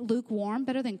 well, isn't lukewarm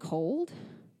better than cold?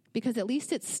 Because at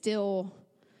least it still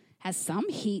has some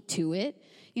heat to it.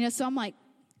 So I'm like,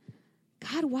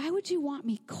 God, why would you want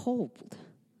me cold?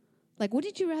 Like, what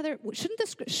did you rather? Shouldn't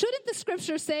the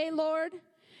scripture say, Lord,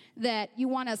 that you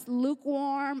want us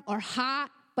lukewarm or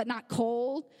hot, but not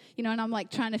cold? And I'm like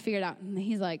trying to figure it out. And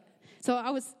he's like, so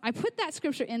I put that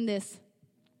scripture in this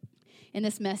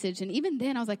message. And even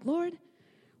then I was like, Lord,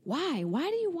 why? Why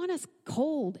do you want us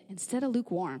cold instead of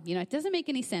lukewarm? It doesn't make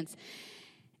any sense.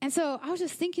 And so I was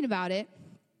just thinking about it.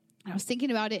 I was thinking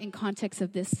about it in context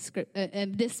of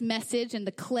this message and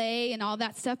the clay and all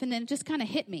that stuff. And then it just kind of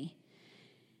hit me.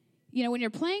 When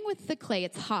you're playing with the clay,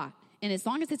 it's hot. And as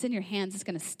long as it's in your hands, it's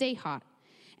going to stay hot.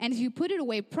 And if you put it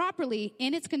away properly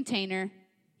in its container,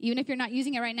 even if you're not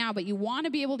using it right now, but you want to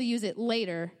be able to use it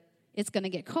later, it's going to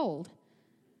get cold.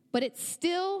 But it's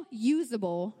still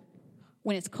usable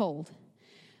when it's cold.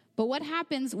 But what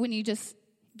happens when you just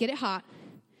get it hot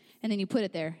and then you put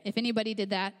it there? If anybody did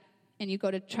that and you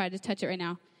go to try to touch it right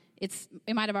now, it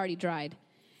might have already dried.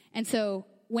 And so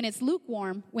when it's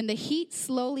lukewarm, when the heat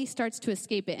slowly starts to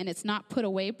escape it and it's not put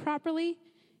away properly,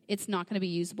 it's not going to be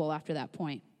usable after that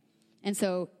point. And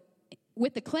so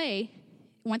with the clay,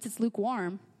 once it's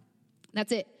lukewarm,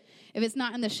 that's it. If it's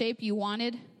not in the shape you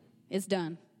wanted, it's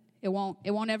done. It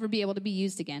won't ever be able to be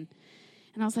used again.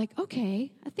 And I was like,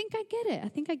 okay, I think I get it. I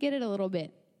think I get it a little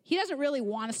bit. He doesn't really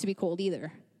want us to be cold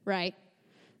either, right?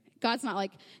 God's not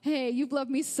like, hey, you've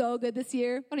loved me so good this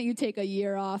year. Why don't you take a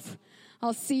year off?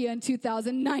 I'll see you in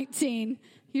 2019.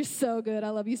 You're so good. I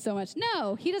love you so much.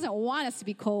 No, he doesn't want us to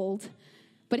be cold.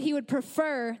 But he would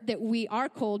prefer that we are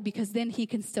cold because then he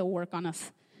can still work on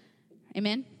us.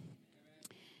 Amen?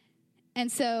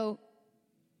 And so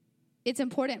it's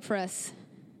important for us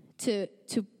to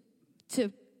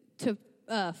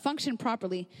function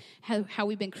properly how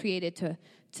we've been created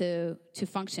to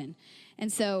function.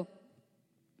 And so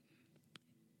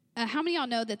how many of y'all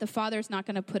know that the Father's not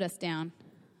going to put us down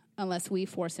unless we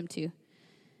force him to?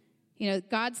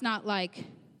 God's not like,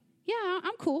 yeah,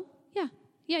 I'm cool.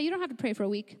 Yeah, you don't have to pray for a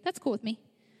week. That's cool with me.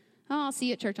 Oh, I'll see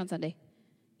you at church on Sunday.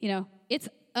 It's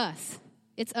us.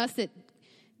 It's us that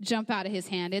jump out of his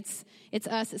hand. It's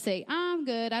us that say, I'm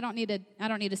good. I don't need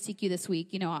to seek you this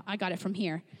week. I got it from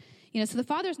here. So the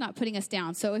Father's not putting us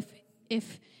down. So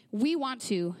if we want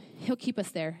to, he'll keep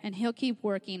us there and he'll keep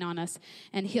working on us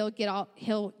and he'll get all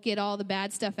the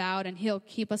bad stuff out and he'll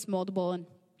keep us moldable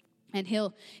and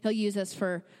he'll use us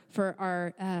for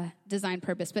our design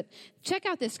purpose. But check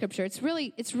out this scripture. It's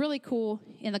really cool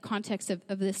in the context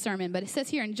of this sermon. But it says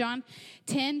here in John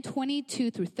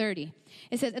 10:22 through 30,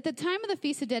 it says, at the time of the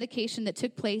Feast of Dedication that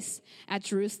took place at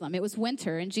Jerusalem, it was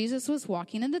winter, and Jesus was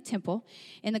walking in the temple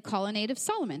in the colonnade of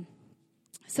Solomon.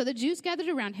 So the Jews gathered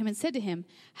around him and said to him,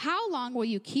 how long will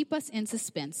you keep us in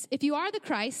suspense? If you are the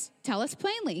Christ, tell us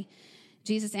plainly.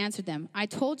 Jesus answered them, I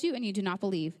told you and you do not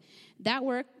believe.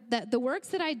 That the works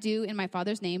that I do in my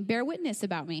Father's name bear witness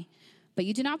about me. But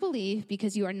you do not believe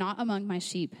because you are not among my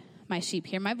sheep. My sheep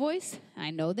hear my voice,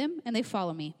 I know them, and they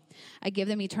follow me. I give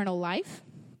them eternal life,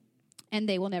 and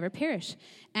they will never perish.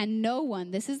 And no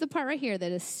one, this is the part right here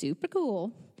that is super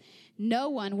cool, no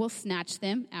one will snatch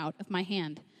them out of my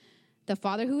hand. The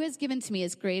Father who has given to me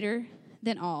is greater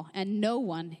than all, and no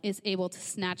one is able to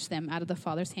snatch them out of the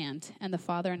Father's hand. And the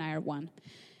Father and I are one.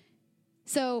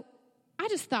 So I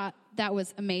just thought that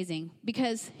was amazing,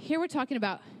 because here we're talking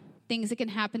about things that can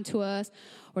happen to us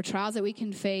or trials that we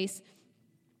can face.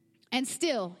 And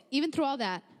still, even through all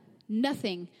that,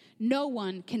 no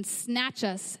one can snatch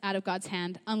us out of God's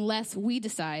hand unless we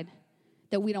decide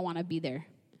that we don't want to be there.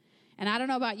 And I don't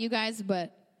know about you guys,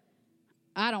 but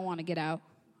I don't want to get out.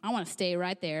 I want to stay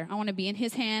right there. I want to be in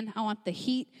his hand. I want the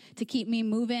heat to keep me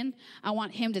moving. I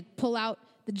want him to pull out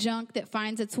the junk that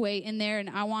finds its way in there, and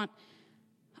I want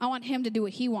him to do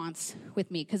what he wants with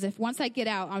me. Because if once I get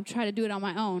out, I'll try to do it on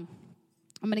my own.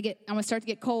 I'm gonna start to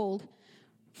get cold.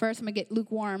 First, I'm gonna get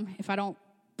lukewarm if I don't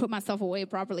put myself away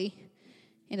properly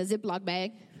in a Ziploc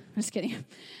bag. I'm just kidding.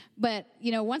 But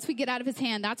once we get out of his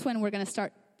hand, that's when we're gonna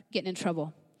start getting in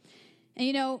trouble.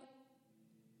 And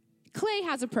clay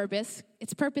has a purpose.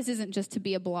 Its purpose isn't just to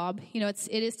be a blob.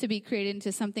 It is to be created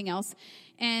into something else.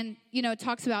 And, it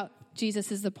talks about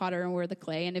Jesus is the potter and we're the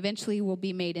clay. And eventually we'll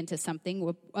be made into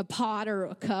something, a pot or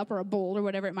a cup or a bowl or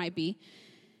whatever it might be.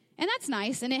 And that's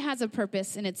nice. And it has a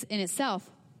purpose in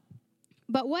itself.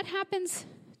 But what happens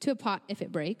to a pot if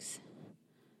it breaks?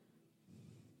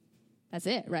 That's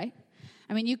it, right?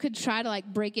 I mean, you could try to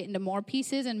break it into more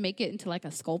pieces and make it into a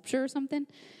sculpture or something.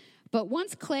 But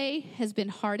once clay has been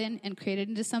hardened and created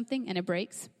into something and it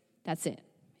breaks, that's it.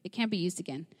 It can't be used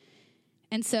again.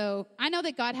 And so I know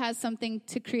that God has something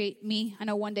to create me. I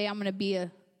know one day I'm going to be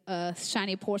a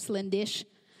shiny porcelain dish.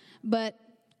 But,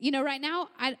 right now,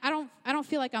 I don't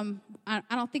feel like I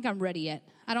don't think I'm ready yet.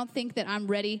 I don't think that I'm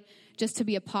ready just to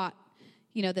be a pot,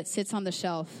 that sits on the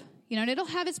shelf. And it'll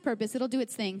have its purpose. It'll do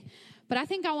its thing. But I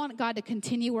think I want God to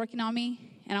continue working on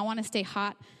me, and I want to stay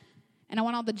hot. And I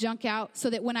want all the junk out so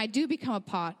that when I do become a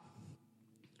pot,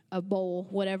 a bowl,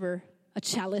 whatever, a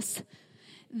chalice,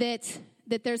 that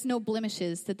there's no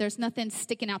blemishes, that there's nothing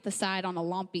sticking out the side on a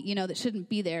lumpy, that shouldn't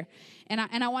be there. And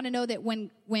I want to know that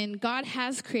when God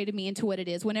has created me into what it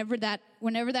is, whenever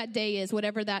that day is,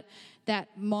 whatever that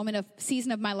moment of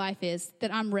season of my life is,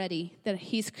 that I'm ready, that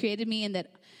he's created me, and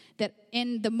that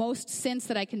in the most sense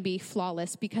that I can be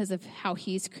flawless because of how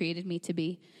he's created me to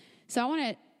be. So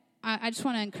I just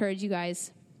want to encourage you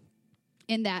guys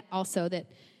in that also, that,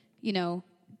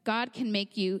 God can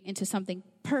make you into something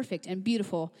perfect and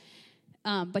beautiful,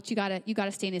 but you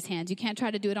gotta stay in his hands. You can't try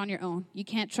to do it on your own. You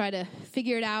can't try to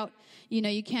figure it out.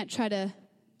 You can't try to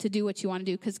do what you want to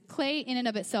do, because clay in and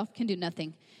of itself can do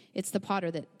nothing. It's the potter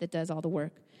that does all the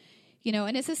work.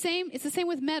 And it's the same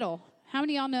with metal. How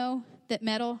many of y'all know that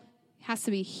metal has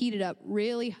to be heated up,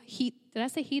 really heat? Did I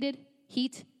say heated?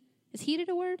 Heat? Is heated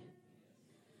a word?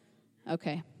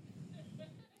 Okay.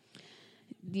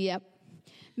 Yep.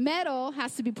 Metal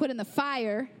has to be put in the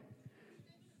fire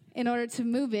in order to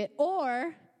move it,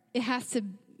 or it has to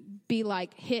be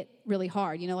hit really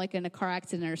hard, like in a car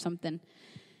accident or something.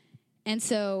 And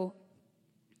so,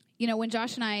 when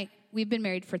Josh and I, we've been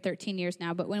married for 13 years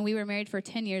now, but when we were married for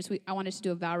 10 years, I wanted to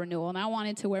do a vow renewal, and I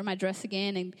wanted to wear my dress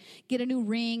again and get a new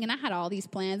ring, and I had all these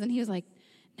plans, and he was like,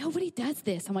 nobody does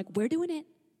this. I'm like, we're doing it.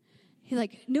 He's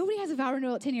like, nobody has a vow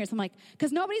renewal at 10 years. I'm like,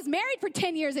 because nobody's married for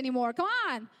 10 years anymore. Come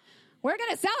on. We're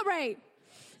going to celebrate.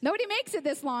 Nobody makes it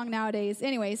this long nowadays.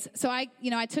 Anyways, so I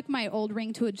took my old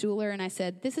ring to a jeweler, and I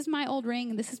said, this is my old ring,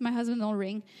 and this is my husband's old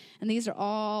ring, and these are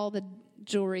all the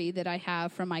jewelry that I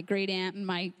have from my great aunt and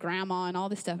my grandma and all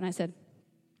this stuff. And I said,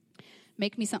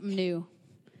 make me something new.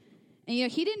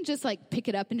 And, he didn't just pick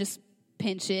it up and just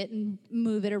pinch it and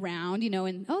move it around,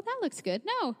 and, oh, that looks good.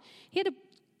 No, he had to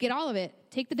get all of it,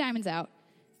 take the diamonds out,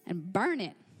 and burn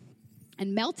it,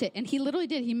 and melt it. And he literally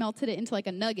did. He melted it into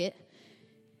a nugget.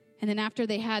 And then after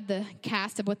they had the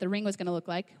cast of what the ring was going to look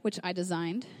like, which I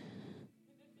designed.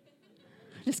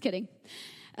 Just kidding.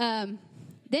 Then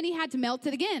he had to melt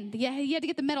it again. Yeah, he had to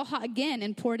get the metal hot again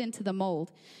and pour it into the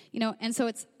mold. And so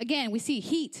it's, again, we see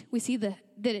heat. We see that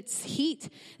it's heat.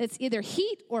 It's either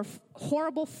heat or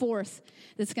horrible force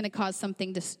that's going to cause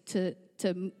something to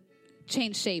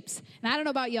change shapes. And I don't know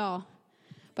about y'all,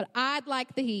 but I'd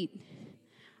like the heat.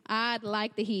 I'd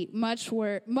like the heat much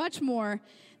more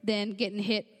than getting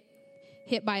hit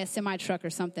by a semi-truck or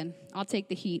something. I'll take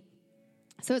the heat.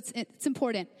 So it's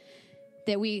important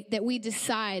that we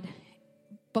decide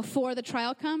before the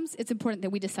trial comes. It's important that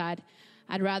we decide,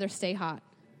 I'd rather stay hot.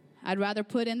 I'd rather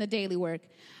put in the daily work.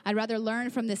 I'd rather learn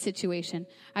from this situation.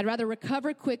 I'd rather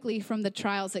recover quickly from the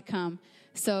trials that come,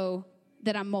 so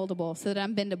that I'm moldable, so that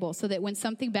I'm bendable, so that when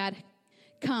something bad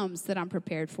comes, that I'm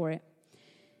prepared for it.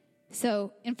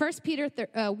 So in 1 Peter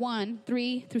 1,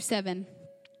 3 through 7,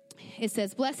 it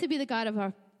says, "Blessed be the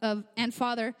God and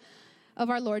Father of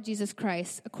our Lord Jesus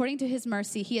Christ. According to his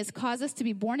mercy, he has caused us to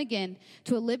be born again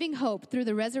to a living hope through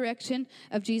the resurrection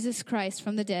of Jesus Christ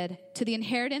from the dead, to the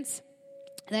inheritance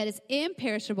that is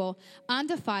imperishable,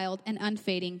 undefiled, and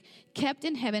unfading, kept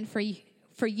in heaven for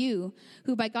you,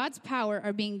 who by God's power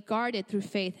are being guarded through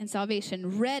faith and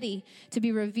salvation, ready to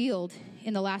be revealed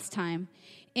in the last time.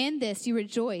 In this you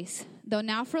rejoice, though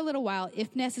now for a little while,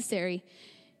 if necessary,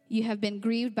 you have been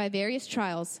grieved by various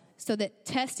trials, so that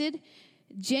tested,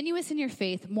 genuine in your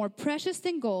faith, more precious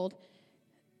than gold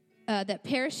that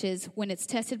perishes when it's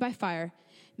tested by fire,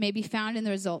 may be found in the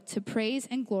result to praise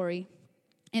and glory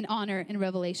and honor and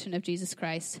revelation of Jesus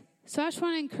Christ." So I just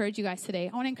want to encourage you guys today.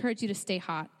 I want to encourage you to stay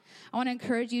hot. I want to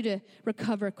encourage you to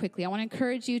recover quickly. I want to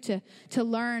encourage you to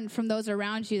learn from those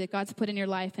around you that God's put in your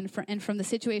life and from the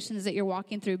situations that you're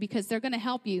walking through, because they're going to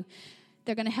help you.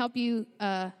 They're going to help you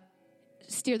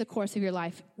steer the course of your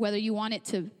life, whether you want it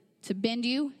to bend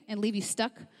you and leave you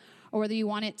stuck, or whether you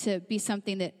want it to be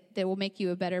something that will make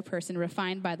you a better person,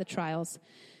 refined by the trials.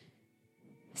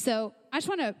 So I just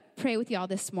want to pray with y'all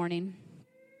this morning.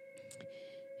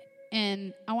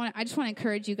 And I just want to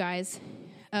encourage you guys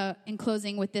in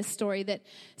closing with this story that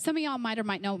some of y'all might or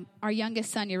might know. Our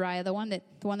youngest son, Uriah, the one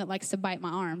that likes to bite my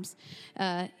arms,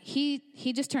 he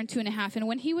just turned 2.5. And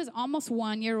when he was almost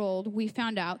 1 year old, we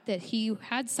found out that he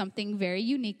had something very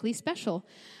uniquely special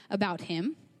about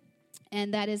him.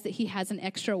 And that is that he has an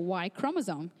extra Y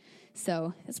chromosome.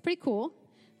 So it's pretty cool.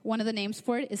 One of the names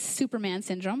for it is Superman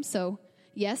syndrome. So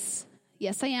yes,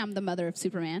 I am the mother of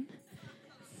Superman.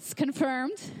 It's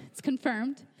confirmed.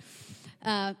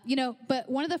 But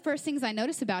one of the first things I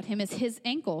noticed about him is his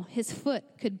ankle. His foot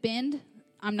could bend.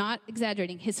 I'm not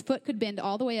exaggerating. His foot could bend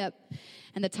all the way up,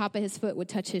 and the top of his foot would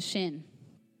touch his shin.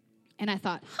 And I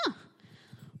thought,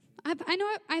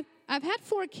 I've had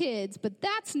 4 kids, but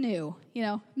that's new.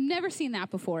 Never seen that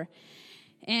before.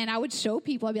 And I would show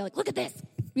people. I'd be like, "Look at this,"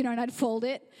 and I'd fold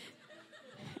it.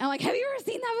 I'm like, "Have you ever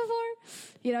seen that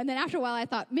before?" And then after a while, I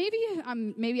thought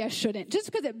maybe I shouldn't. Just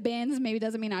because it bends, maybe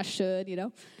doesn't mean I should.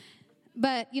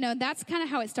 But that's kind of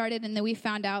how it started. And then we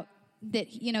found out that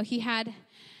he had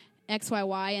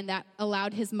XYY, and that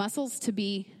allowed his muscles to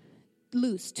be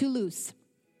too loose,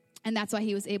 and that's why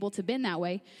he was able to bend that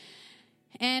way.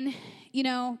 And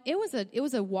it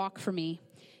was a walk for me.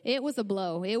 It was a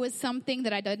blow. It was something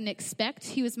that I didn't expect.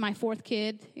 He was my 4th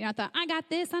kid. I thought, I got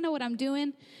this. I know what I'm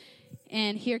doing.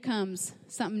 And here comes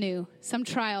something new, some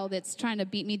trial that's trying to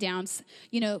beat me down.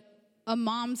 A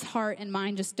mom's heart and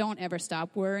mind just don't ever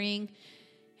stop worrying.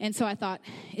 And so I thought,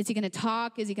 is he going to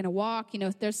talk? Is he going to walk?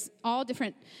 There's all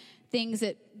different things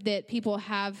that people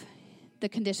have, the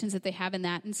conditions that they have in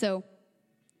that. And so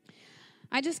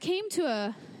I just came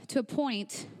to a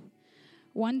point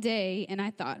one day, and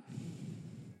I thought,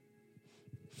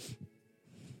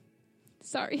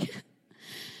 sorry.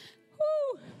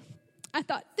 Woo. I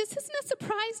thought, this isn't a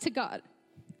surprise to God.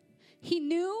 He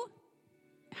knew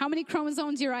how many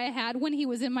chromosomes Uriah had when he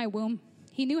was in my womb.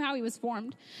 He knew how he was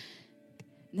formed.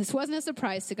 This wasn't a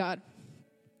surprise to God.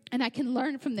 And I can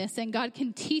learn from this, and God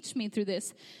can teach me through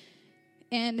this.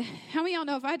 And how many of y'all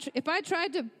know if I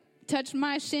tried to touch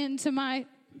my shin to my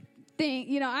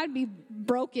thing, I'd be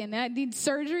broken. I'd need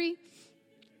surgery.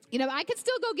 I could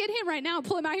still go get him right now,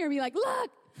 pull him out here and be like,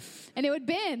 "Look." And it would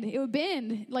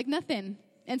bend like nothing.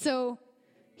 And so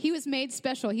he was made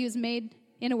special. He was made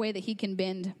in a way that he can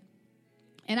bend.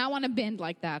 And I want to bend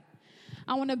like that.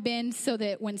 I want to bend so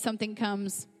that when something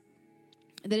comes,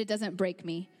 that it doesn't break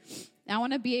me. I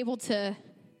want to be able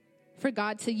for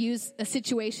God to use a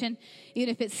situation, even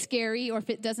if it's scary or if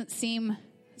it doesn't seem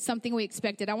something we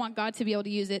expected. I want God to be able to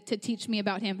use it to teach me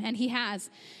about him. And he has.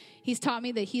 He's taught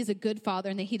me that he's a good father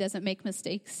and that he doesn't make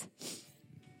mistakes.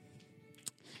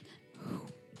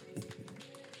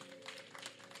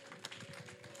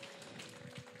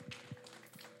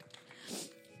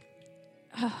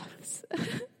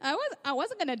 I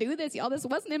wasn't going to do this, y'all. This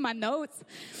wasn't in my notes.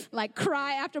 Like,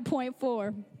 cry after point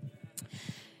 4.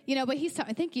 But he's taught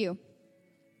me, thank you.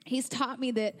 He's taught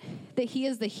me that he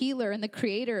is the healer and the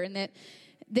creator, and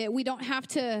that we don't have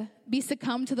to be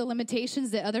succumb to the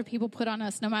limitations that other people put on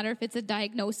us, no matter if it's a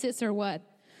diagnosis or what.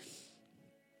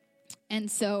 And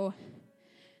so,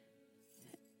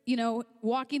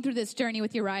 walking through this journey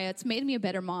with Uriah, it's made me a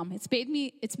better mom. It's made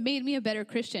me a better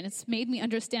Christian. It's made me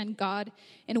understand God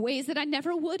in ways that I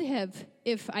never would have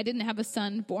if I didn't have a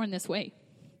son born this way.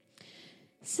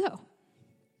 So,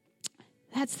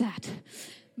 that's that.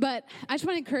 But I just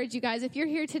want to encourage you guys, if you're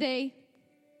here today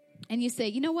and you say,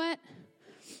 you know what?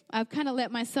 I've kind of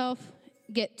let myself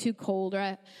get too cold,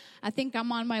 or I think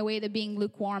I'm on my way to being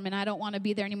lukewarm and I don't want to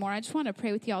be there anymore. I just want to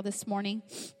pray with y'all this morning.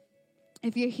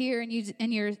 If you're here and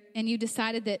you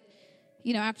decided that,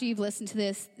 you know, after you've listened to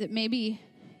this, that maybe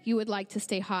you would like to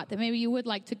stay hot, that maybe you would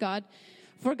like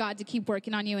for God to keep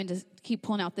working on you and to keep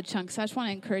pulling out the chunks. So I just want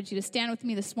to encourage you to stand with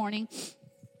me this morning,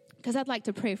 because I'd like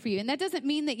to pray for you. And that doesn't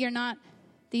mean that you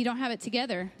don't have it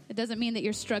together. It doesn't mean that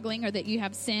you're struggling or that you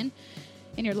have sin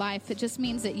in your life. It just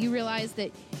means that you realize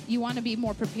that you want to be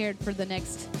more prepared for the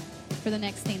next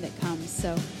thing that comes.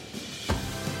 So